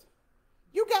 growth.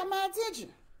 You got my attention.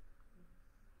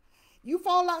 You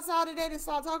fall outside of that and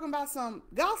start talking about some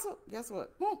gossip, guess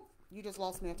what? Boom, you just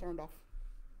lost me. I turned off.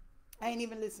 I ain't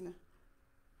even listening.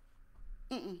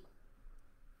 I'm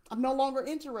no longer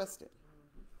interested.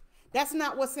 That's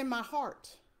not what's in my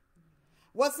heart.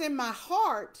 What's in my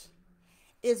heart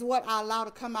is what I allow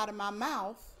to come out of my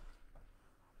mouth,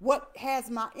 what has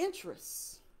my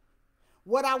interests,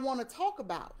 what I want to talk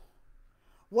about,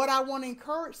 what I want to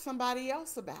encourage somebody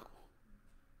else about.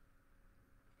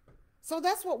 So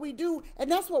that's what we do,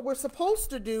 and that's what we're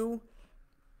supposed to do.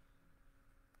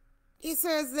 It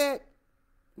says that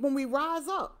when we rise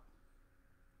up,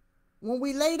 when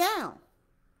we lay down,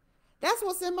 that's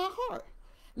what's in my heart.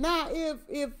 Now,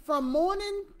 if from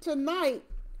morning to night,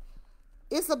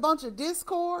 it's a bunch of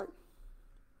discord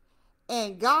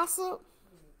and gossip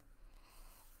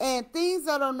and things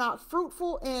that are not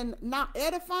fruitful and not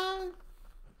edifying,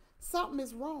 something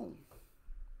is wrong.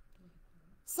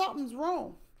 Something's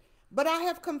wrong. But I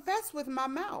have confessed with my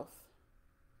mouth.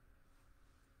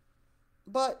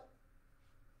 But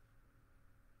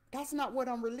that's not what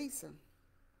I'm releasing.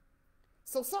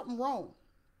 So something wrong.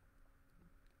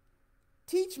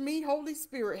 Teach me, Holy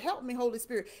Spirit. Help me, Holy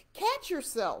Spirit. Catch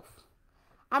yourself.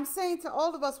 I'm saying to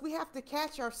all of us, we have to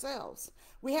catch ourselves.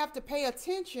 We have to pay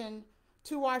attention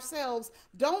to ourselves.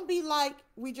 Don't be like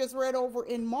we just read over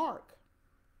in Mark.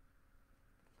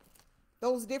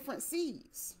 Those different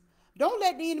seeds. Don't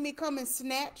let the enemy come and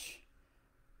snatch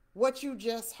what you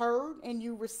just heard and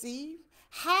you received.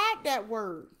 Hide that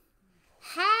word.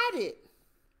 Hide it.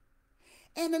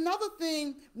 And another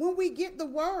thing, when we get the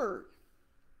word,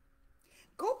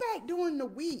 go back during the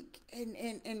week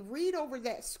and read over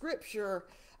that scripture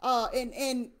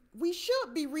and we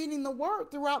should be reading the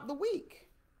word throughout the week.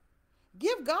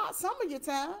 Give God some of your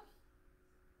time.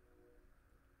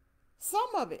 Some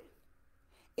of it.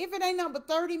 If it ain't nothing but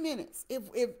 30 minutes,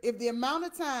 if the amount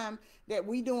of time that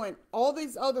we doing all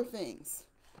these other things,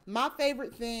 my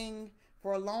favorite thing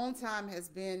for a long time has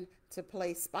been to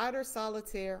play Spider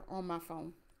Solitaire on my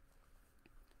phone.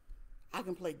 I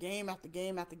can play game after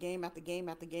game after game after game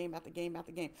after game after game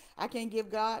after game. I can't give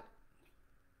God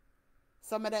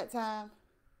some of that time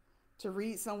to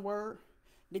read some word.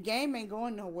 The game ain't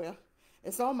going nowhere.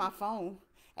 It's on my phone.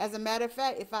 As a matter of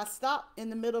fact, if I stop in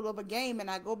the middle of a game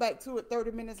and I go back to it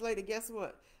 30 minutes later, guess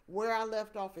what? Where I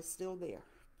left off is still there.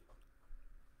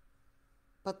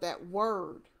 But that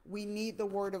word, we need the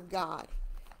word of God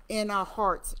in our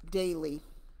hearts daily.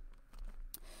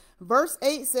 Verse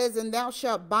 8 says, and thou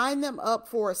shalt bind them up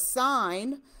for a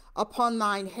sign upon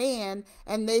thine hand,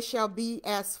 and they shall be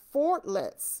as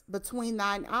fortlets between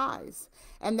thine eyes.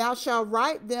 And thou shalt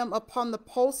write them upon the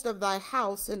post of thy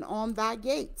house and on thy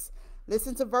gates.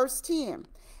 Listen to verse 10.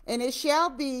 And it shall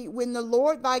be when the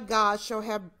Lord thy God shall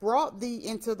have brought thee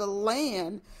into the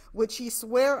land which he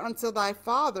sware unto thy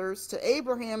fathers, to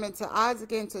Abraham and to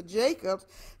Isaac and to Jacob,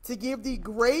 to give thee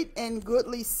great and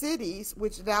goodly cities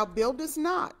which thou buildest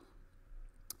not,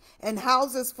 and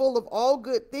houses full of all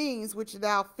good things which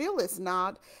thou fillest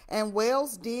not, and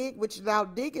wells dig which thou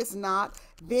diggest not,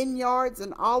 vineyards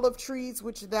and olive trees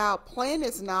which thou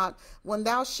plantest not, when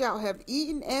thou shalt have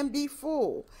eaten and be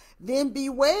full, then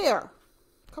beware.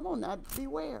 Come on now,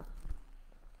 beware.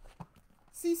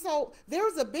 See, so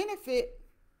there's a benefit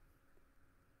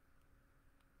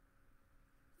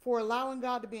for allowing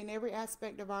God to be in every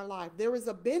aspect of our life. There is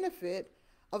a benefit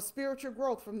of spiritual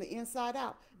growth from the inside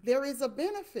out. There is a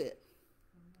benefit.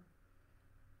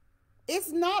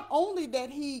 It's not only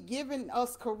that he given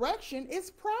us correction,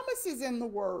 it's promises in the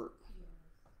word.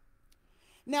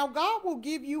 Now, God will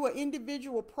give you an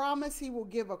individual promise. He will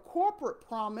give a corporate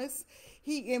promise.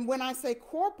 And when I say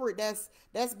corporate,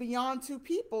 that's beyond two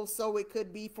people. So it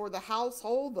could be for the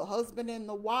household, the husband and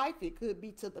the wife. It could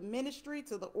be to the ministry,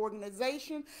 to the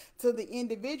organization, to the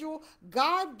individual.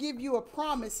 God give you a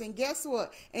promise. And guess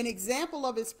what? An example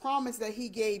of his promise that he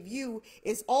gave you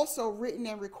is also written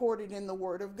and recorded in the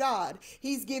word of God.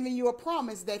 He's giving you a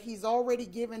promise that he's already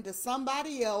given to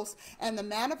somebody else. And the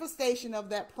manifestation of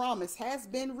that promise has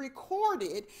been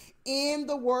recorded in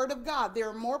the word of God. There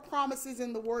are more promises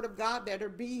in the word of God that are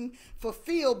being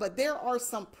fulfilled, but there are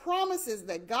some promises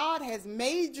that God has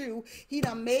made you. He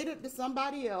done made it to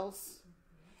somebody else,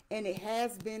 and it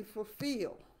has been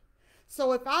fulfilled.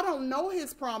 So if I don't know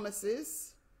his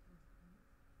promises,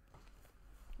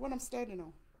 what I'm standing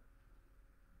on?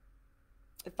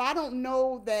 If I don't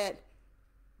know that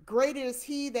greater is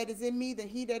he that is in me than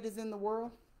he that is in the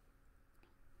world,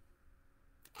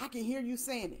 I can hear you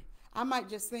saying it. I might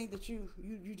just think that you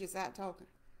just out talking.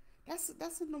 That's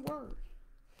in the word.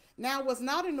 Now, what's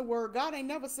not in the word, God ain't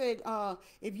never said,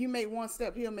 if you make one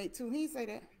step, he'll make two. He ain't say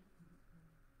that.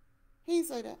 He ain't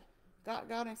say that.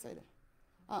 God ain't say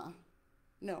that.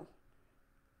 No.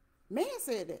 Man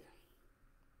said that.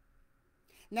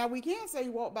 Now, we can say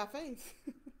you walk by faith.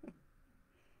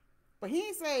 But he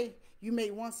ain't say you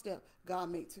made one step, God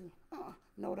made two.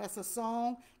 No, that's a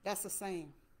song. That's a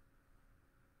saying.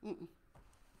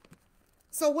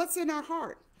 So what's in our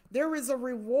heart? There is a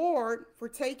reward for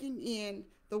taking in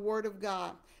the word of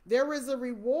God. There is a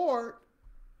reward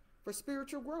for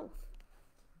spiritual growth.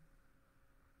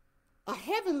 A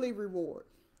heavenly reward.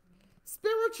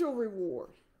 Spiritual reward.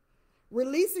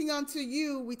 Releasing unto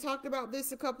you, we talked about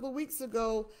this a couple of weeks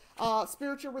ago,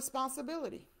 spiritual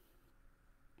responsibility.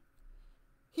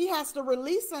 He has to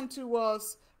release unto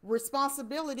us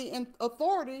responsibility and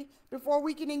authority before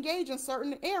we can engage in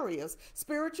certain areas.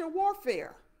 Spiritual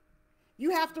warfare.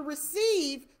 You have to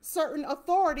receive certain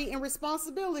authority and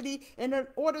responsibility in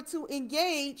order to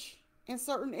engage in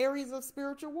certain areas of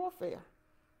spiritual warfare.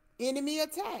 Enemy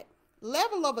attack,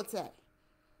 level of attack.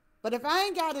 But if I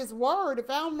ain't got his word, if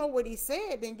I don't know what he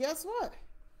said, then guess what?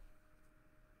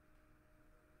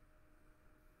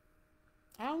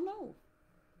 I don't know.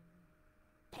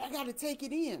 But I got to take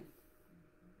it in.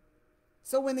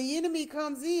 So when the enemy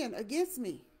comes in against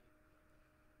me,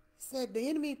 said the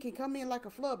enemy can come in like a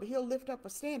flood, but he'll lift up a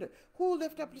standard. Who will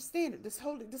lift up the standard? The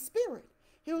Spirit.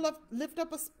 He'll lift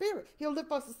up a spirit. He'll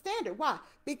lift up a standard. Why?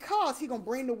 Because he's going to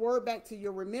bring the word back to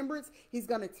your remembrance. He's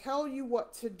going to tell you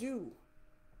what to do.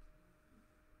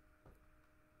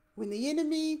 When the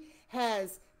enemy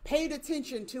has paid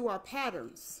attention to our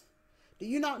patterns, do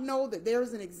you not know that there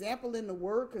is an example in the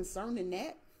word concerning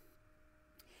that?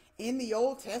 In the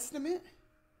Old Testament,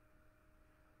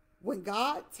 When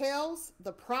God tells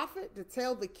the prophet to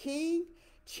tell the king,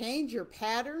 change your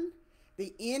pattern,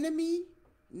 the enemy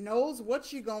knows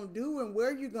what you're going to do and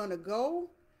where you're going to go.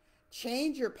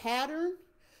 Change your pattern.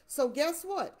 So guess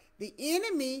what? The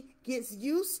enemy gets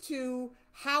used to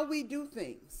how we do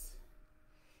things.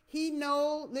 He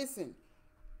knows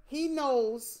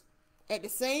at the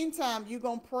same time you're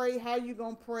going to pray, how you're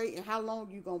going to pray, and how long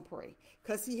you're going to pray.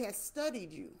 Because he has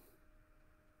studied you.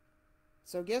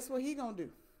 So guess what he going to do?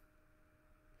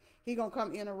 He going to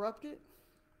come interrupt it.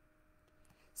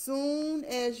 Soon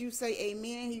as you say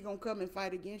amen, he going to come and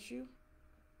fight against you.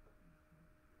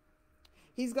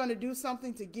 He's going to do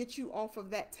something to get you off of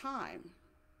that time.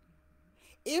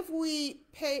 If we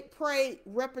pray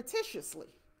repetitiously,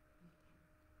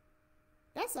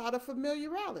 that's out of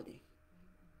familiarity.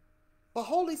 But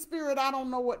Holy Spirit, I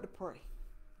don't know what to pray.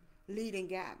 Lead and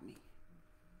guide me.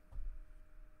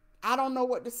 I don't know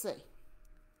what to say.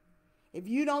 If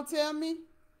you don't tell me,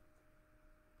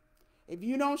 if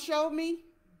you don't show me,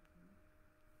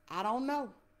 I don't know.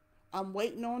 I'm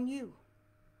waiting on you.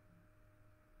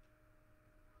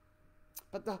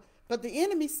 But the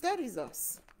enemy studies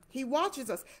us. He watches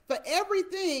us. For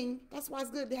everything, that's why it's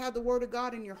good to have the word of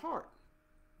God in your heart.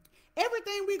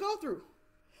 Everything we go through.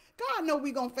 God knows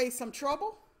we're going to face some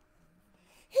trouble.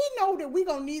 He knows that we're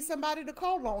going to need somebody to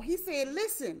call on. He said,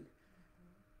 listen,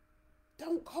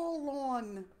 don't call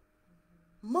on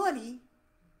money.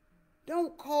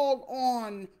 Don't call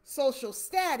on social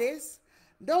status.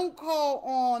 Don't call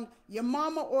on your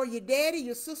mama or your daddy,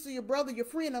 your sister, your brother, your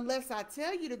friend, unless I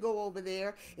tell you to go over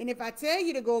there. And if I tell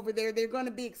you to go over there, they're going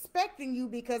to be expecting you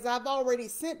because I've already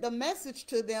sent the message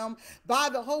to them by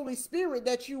the Holy Spirit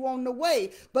that you're on the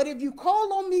way. But if you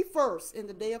call on me first in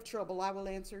the day of trouble, I will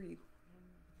answer you.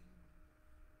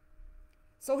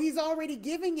 So he's already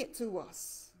giving it to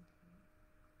us.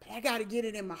 But I got to get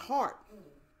it in my heart.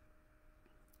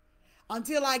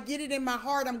 Until I get it in my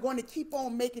heart, I'm going to keep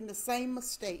on making the same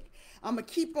mistake. I'm going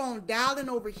to keep on dialing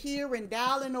over here and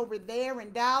dialing over there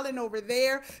and dialing over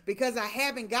there because I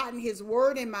haven't gotten his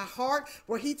word in my heart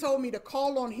where he told me to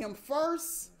call on him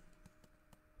first.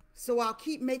 So I'll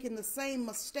keep making the same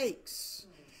mistakes.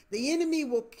 The enemy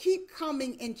will keep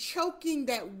coming and choking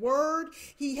that word.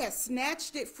 He has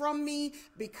snatched it from me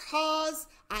because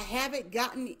I haven't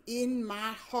gotten in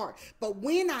my heart. But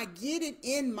when I get it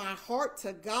in my heart,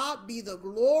 to God be the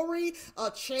glory.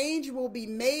 A change will be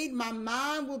made. My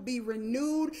mind will be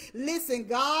renewed. Listen,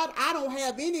 God, I don't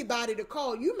have anybody to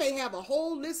call. You may have a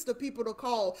whole list of people to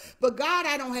call. But God,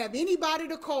 I don't have anybody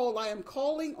to call. I am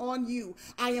calling on you.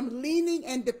 I am leaning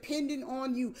and depending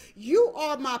on you. You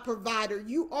are my provider.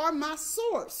 You are my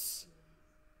source.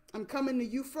 I'm coming to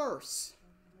you first.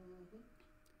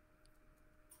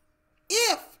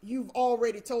 If you've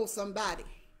already told somebody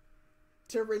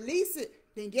to release it,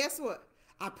 then guess what?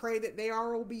 I pray that they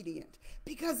are obedient.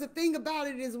 Because the thing about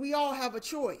it is we all have a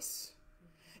choice.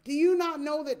 Do you not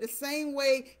know that the same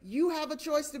way you have a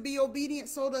choice to be obedient,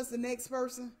 so does the next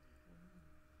person?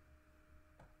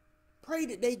 Pray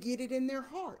that they get it in their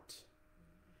heart.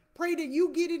 Pray that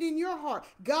you get it in your heart.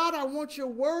 God, I want your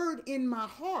word in my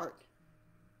heart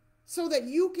so that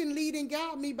you can lead and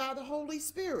guide me by the Holy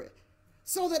Spirit.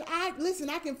 So that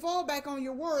I can fall back on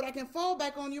your word. I can fall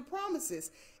back on your promises.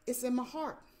 It's in my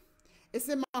heart. It's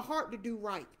in my heart to do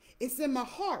right. It's in my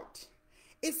heart.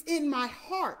 It's in my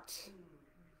heart.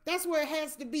 That's where it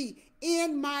has to be.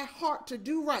 In my heart to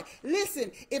do right.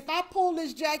 Listen, if I pull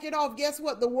this jacket off, guess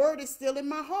what? The word is still in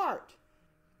my heart.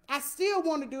 I still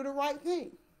want to do the right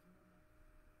thing.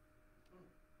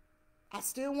 I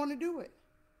still want to do it.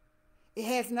 It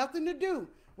has nothing to do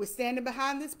with standing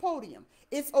behind this podium.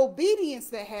 It's obedience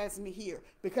that has me here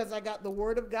because I got the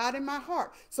word of God in my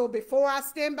heart. So before I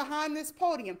stand behind this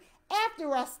podium,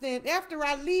 after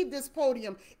I leave this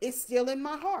podium, it's still in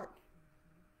my heart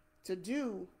to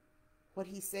do what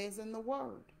he says in the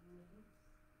word.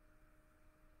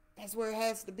 That's where it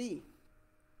has to be.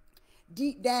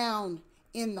 Deep down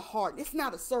in the heart. It's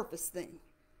not a surface thing.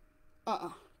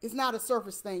 It's not a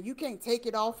surface thing. You can't take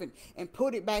it off and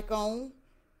put it back on.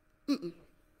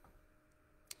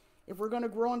 If we're going to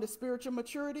grow into spiritual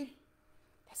maturity,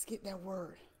 let's get that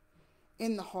word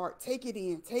in the heart. Take it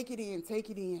in, take it in, take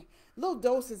it in. Little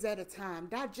doses at a time.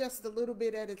 Digest a little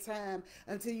bit at a time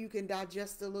until you can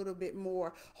digest a little bit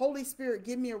more. Holy Spirit,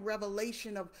 give me a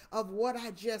revelation of what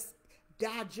I just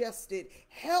digested.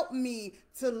 Help me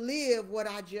to live what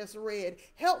I just read.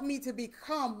 Help me to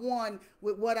become one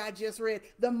with what I just read.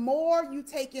 The more you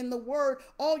take in the word,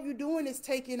 all you're doing is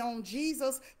taking on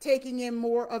Jesus, taking in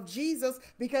more of Jesus,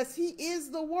 because he is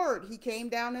the word. He came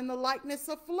down in the likeness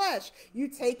of flesh. You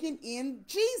taking in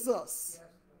Jesus.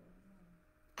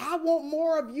 I want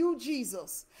more of you,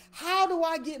 Jesus. How do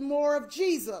I get more of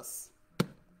Jesus?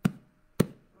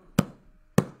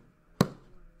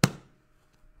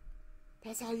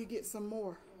 That's how you get some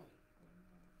more.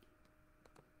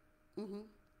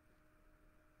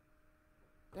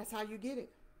 That's how you get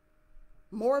it.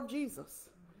 More of Jesus.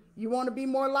 You want to be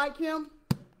more like him?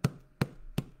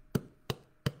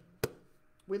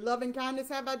 With loving kindness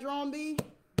have I drawn thee.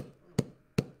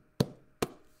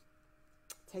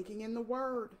 Taking in the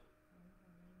word.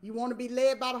 You want to be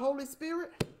led by the Holy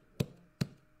Spirit?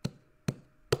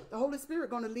 The Holy Spirit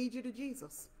going to lead you to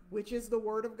Jesus, which is the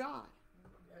word of God.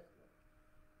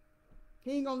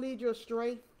 He ain't going to lead you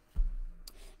astray.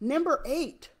 Number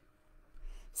 8,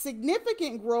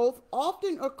 significant growth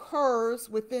often occurs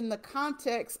within the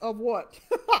context of what?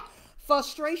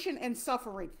 Frustration and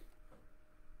suffering.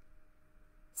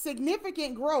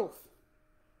 Significant growth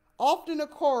often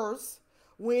occurs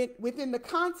within the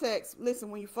context.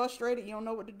 Listen, when you're frustrated, you don't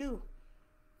know what to do.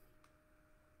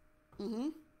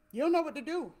 You don't know what to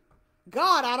do.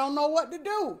 God, I don't know what to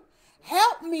do.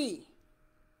 Help me.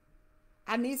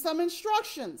 I need some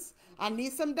instructions. I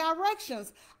need some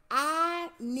directions.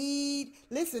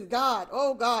 Listen, God,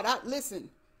 oh God, listen,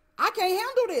 I can't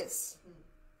handle this.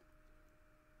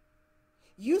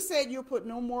 You said you'll put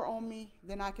no more on me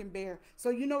than I can bear. So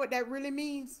you know what that really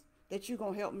means? That you're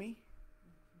going to help me.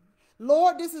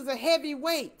 Lord, this is a heavy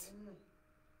weight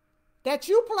that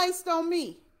you placed on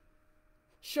me.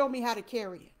 Show me how to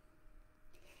carry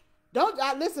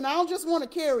it. Listen, I don't just want to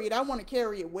carry it. I want to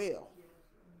carry it well.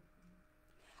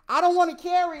 I don't want to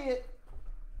carry it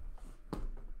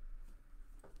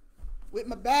with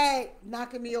my bag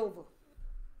knocking me over.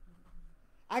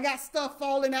 I got stuff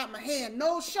falling out my hand.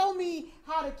 No, show me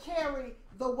how to carry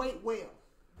the weight well.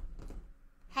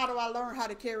 How do I learn how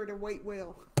to carry the weight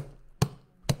well?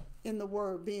 In the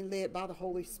word, being led by the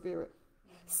Holy Spirit.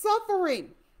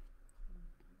 Suffering.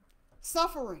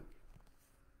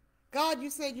 God, you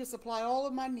said you supply all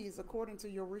of my needs according to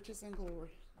your riches and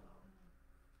glory.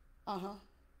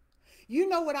 You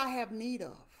know what I have need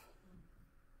of.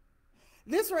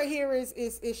 This right here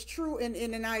is true,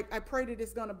 and I pray that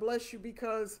it's going to bless you,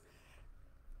 because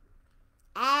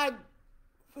I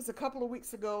was a couple of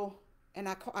weeks ago, and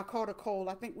I caught a cold.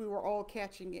 I think we were all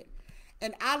catching it.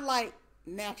 And I like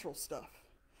natural stuff.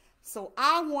 So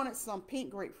I wanted some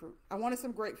pink grapefruit. I wanted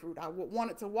some grapefruit. I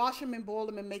wanted to wash them and boil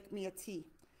them and make me a tea.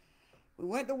 We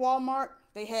went to Walmart.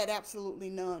 They had absolutely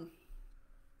none.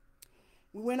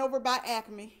 We went over by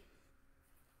Acme.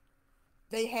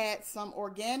 They had some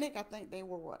organic. I think they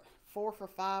were what? 4 for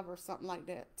 $5 or something like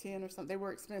that. 10 or something. They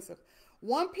were expensive.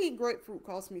 One pink grapefruit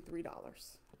cost me $3.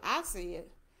 I said,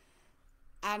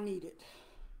 I need it.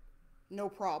 No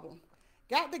problem.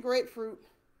 Got the grapefruit.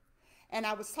 And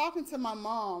I was talking to my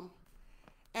mom.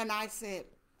 And I said,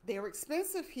 they're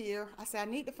expensive here. I said,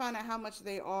 I need to find out how much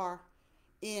they are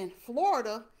in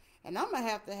Florida. And I'm going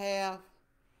to have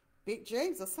Big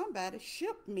James or somebody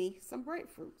ship me some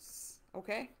grapefruits.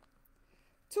 Okay?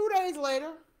 2 days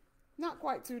later, not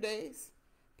quite 2 days,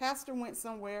 Pastor went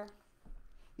somewhere.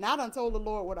 Now I done told the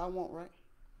Lord what I want, right?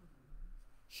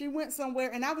 She went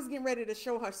somewhere, and I was getting ready to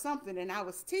show her something, and I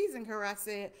was teasing her. I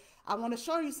said, I want to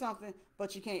show you something,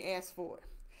 but you can't ask for it.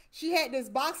 She had this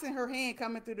box in her hand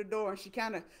coming through the door, and she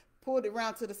kind of pulled it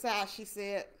around to the side. She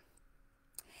said,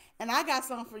 and I got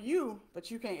something for you,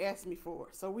 but you can't ask me for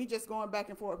it. So we just going back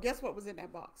and forth. Guess what was in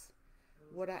that box?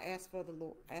 What I asked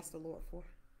the Lord for.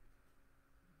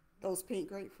 Those pink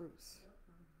grapefruits.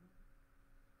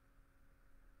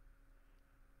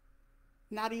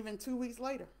 Not even 2 weeks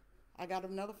later, I got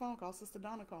another phone call. Sister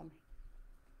Donna called me.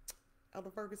 Elder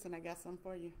Ferguson, I got something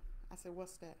for you. I said,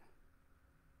 what's that?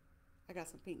 I got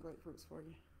some pink grapefruits for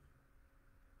you.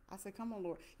 I said, come on,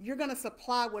 Lord. You're going to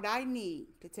supply what I need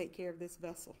to take care of this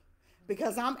vessel,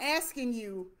 because I'm asking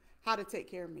you how to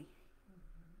take care of me.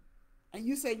 And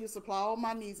you say you supply all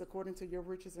my needs according to your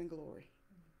riches and glory.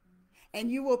 And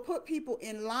you will put people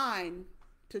in line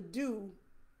to do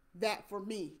that for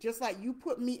me. Just like you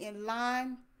put me in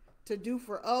line to do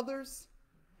for others,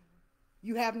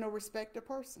 you have no respect of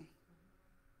person.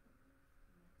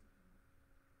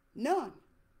 None.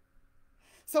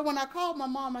 So when I called my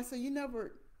mom, I said, you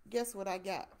never guess what I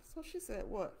got. So she said,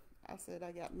 what? I said,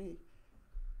 I got me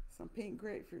some pink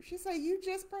grapefruit. She said, you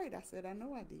just prayed. I said, I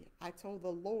know I did. I told the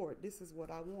Lord, this is what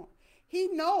I want. He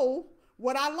know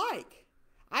what I like.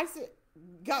 I said,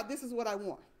 God, this is what I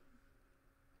want.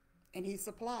 And he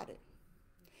supplied it.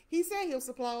 He said he'll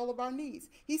supply all of our needs.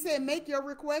 He said, make your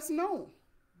requests known.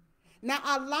 Now,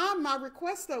 I line my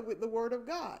request up with the word of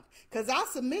God, because I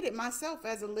submitted myself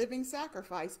as a living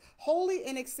sacrifice, holy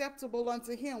and acceptable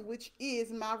unto him, which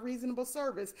is my reasonable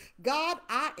service. God,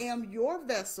 I am your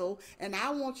vessel, and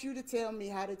I want you to tell me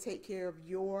how to take care of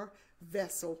your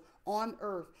vessel on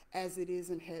earth as it is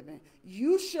in heaven.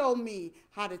 You show me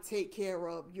how to take care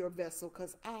of your vessel,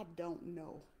 because I don't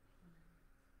know.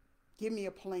 Give me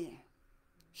a plan.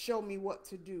 Show me what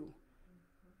to do.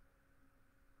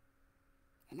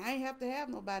 And I ain't have to have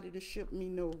nobody to ship me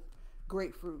no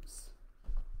grapefruits.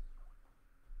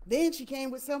 Then she came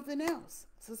with something else.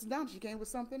 Sister Donna, she came with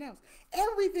something else.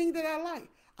 Everything that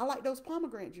I like those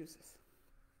pomegranate juices.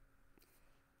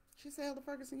 She said, Elder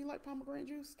Ferguson, you like pomegranate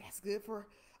juice? That's good for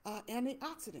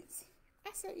antioxidants.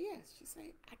 I said, yes. She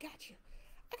said, I got you.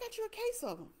 I got you a case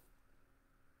of them.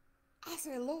 I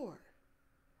said, Lord,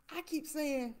 I keep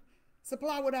saying,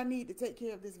 supply what I need to take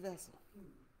care of this vessel.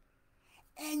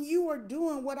 And you are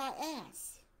doing what I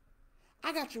asked.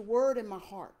 I got your word in my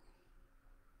heart.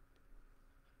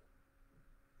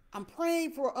 I'm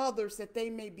praying for others that they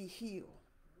may be healed.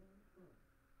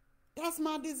 That's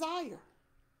my desire.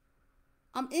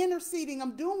 I'm interceding.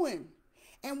 I'm doing.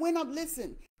 And when I'm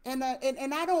listening, and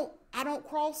I don't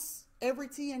cross every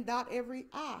T and dot every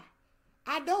I.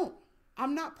 I don't.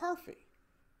 I'm not perfect.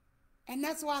 And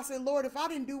that's why I said, Lord, if I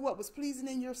didn't do what was pleasing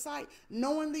in your sight,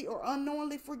 knowingly or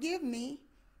unknowingly, forgive me.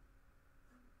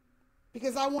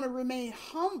 Because I want to remain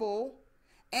humble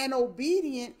and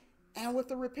obedient and with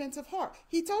a repentant heart.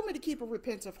 He told me to keep a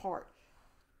repentant heart.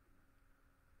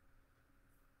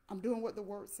 I'm doing what the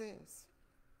word says.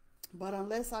 But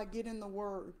unless I get in the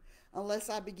word, unless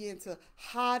I begin to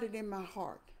hide it in my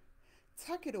heart,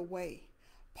 tuck it away,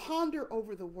 ponder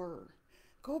over the word,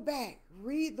 go back,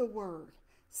 read the word,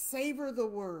 savor the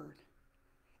word.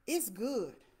 It's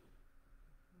good.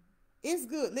 It's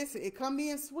good. Listen, it come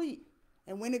in sweet.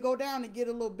 And when it go down and get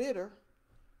a little bitter,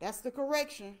 that's the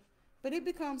correction. But it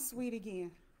becomes sweet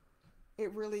again.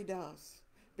 It really does.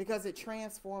 Because it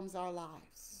transforms our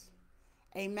lives.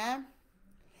 Amen.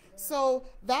 So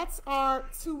that's our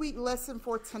 2-week lesson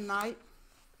for tonight.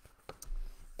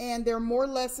 And there are more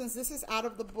lessons. This is out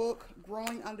of the book,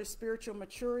 Growing Under Spiritual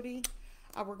Maturity.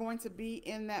 We're going to be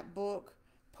in that book,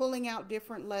 pulling out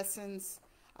different lessons,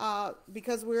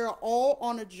 because we're all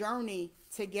on a journey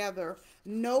together.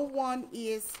 No one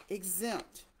is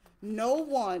exempt. No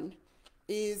one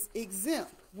is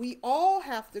exempt. We all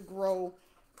have to grow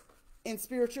in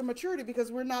spiritual maturity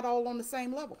because we're not all on the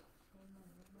same level.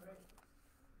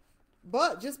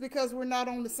 But just because we're not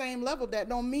on the same level, that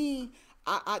don't mean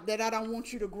that I don't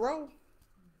want you to grow.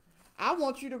 I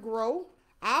want you to grow.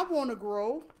 I want to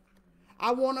grow.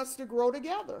 I want us to grow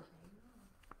together.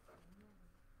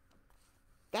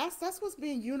 That's what's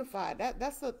being unified.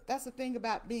 That's the thing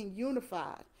about being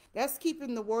unified. That's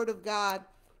keeping the word of God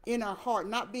in our heart,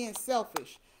 not being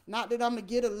selfish. Not that I'm going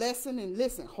to get a lesson and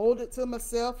listen, hold it to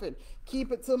myself and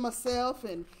keep it to myself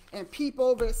and peep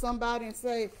over at somebody and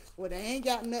say, well, they ain't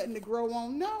got nothing to grow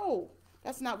on. No,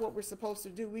 that's not what we're supposed to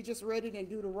do. We just read it in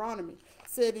Deuteronomy.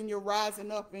 Said in your rising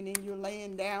up and in your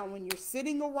laying down, when you're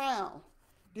sitting around,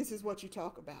 this is what you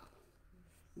talk about.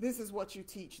 This is what you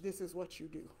teach. This is what you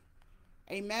do.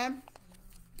 Amen.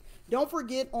 Don't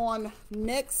forget, on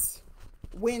next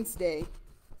Wednesday,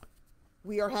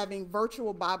 we are having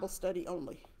virtual Bible study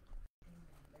only.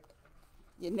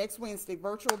 Yeah, next Wednesday,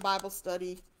 virtual Bible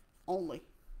study only.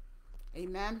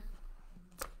 Amen.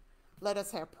 Let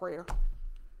us have prayer.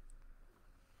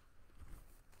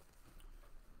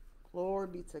 Glory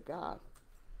be to God.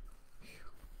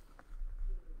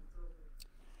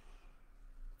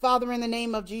 Father, in the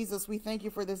name of Jesus, we thank you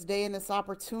for this day and this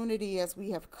opportunity as we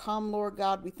have come, Lord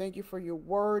God. We thank you for your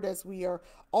word as we are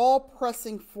all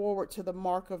pressing forward to the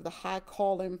mark of the high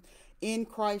calling in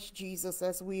Christ Jesus,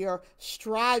 as we are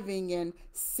striving and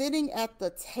sitting at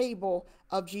the table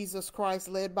of Jesus Christ,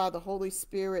 led by the Holy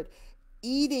Spirit,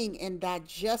 eating and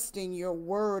digesting your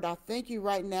word. I thank you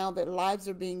right now that lives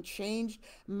are being changed,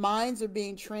 minds are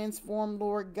being transformed,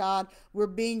 Lord God. We're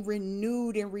being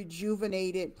renewed and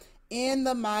rejuvenated. In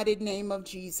the mighty name of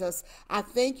Jesus, I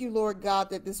thank you, Lord God,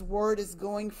 that this word is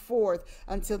going forth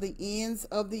until the ends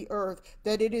of the earth,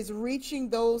 that it is reaching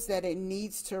those that it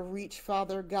needs to reach,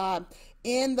 Father God.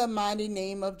 In the mighty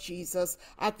name of Jesus,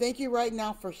 I thank you right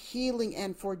now for healing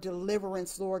and for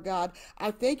deliverance, Lord God. I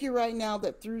thank you right now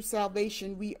that through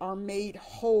salvation we are made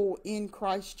whole in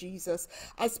Christ Jesus.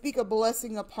 I speak a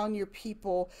blessing upon your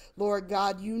people, Lord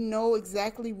God. You know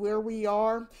exactly where we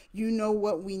are. You know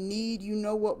what we need. You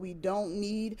know what we don't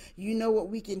need. You know what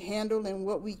we can handle and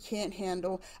what we can't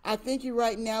handle. I thank you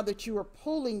right now that you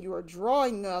are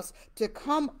drawing us to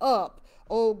come up,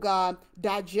 oh God,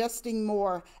 digesting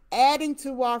more, adding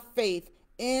to our faith,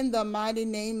 in the mighty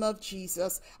name of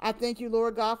Jesus. I thank you,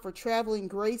 Lord God, for traveling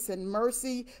grace and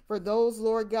mercy for those,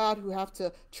 Lord God, who have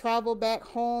to travel back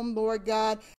home, Lord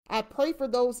God. I pray for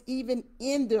those even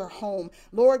in their home,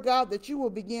 Lord God, that you will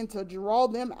begin to draw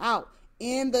them out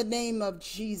in the name of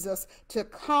Jesus, to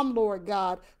come, Lord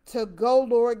God, to go,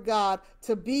 Lord God,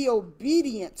 to be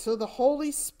obedient to the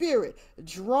Holy Spirit,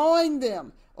 drawing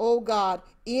them, oh God,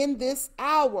 in this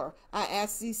hour. I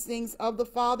ask these things of the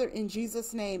Father in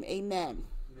Jesus' name. Amen.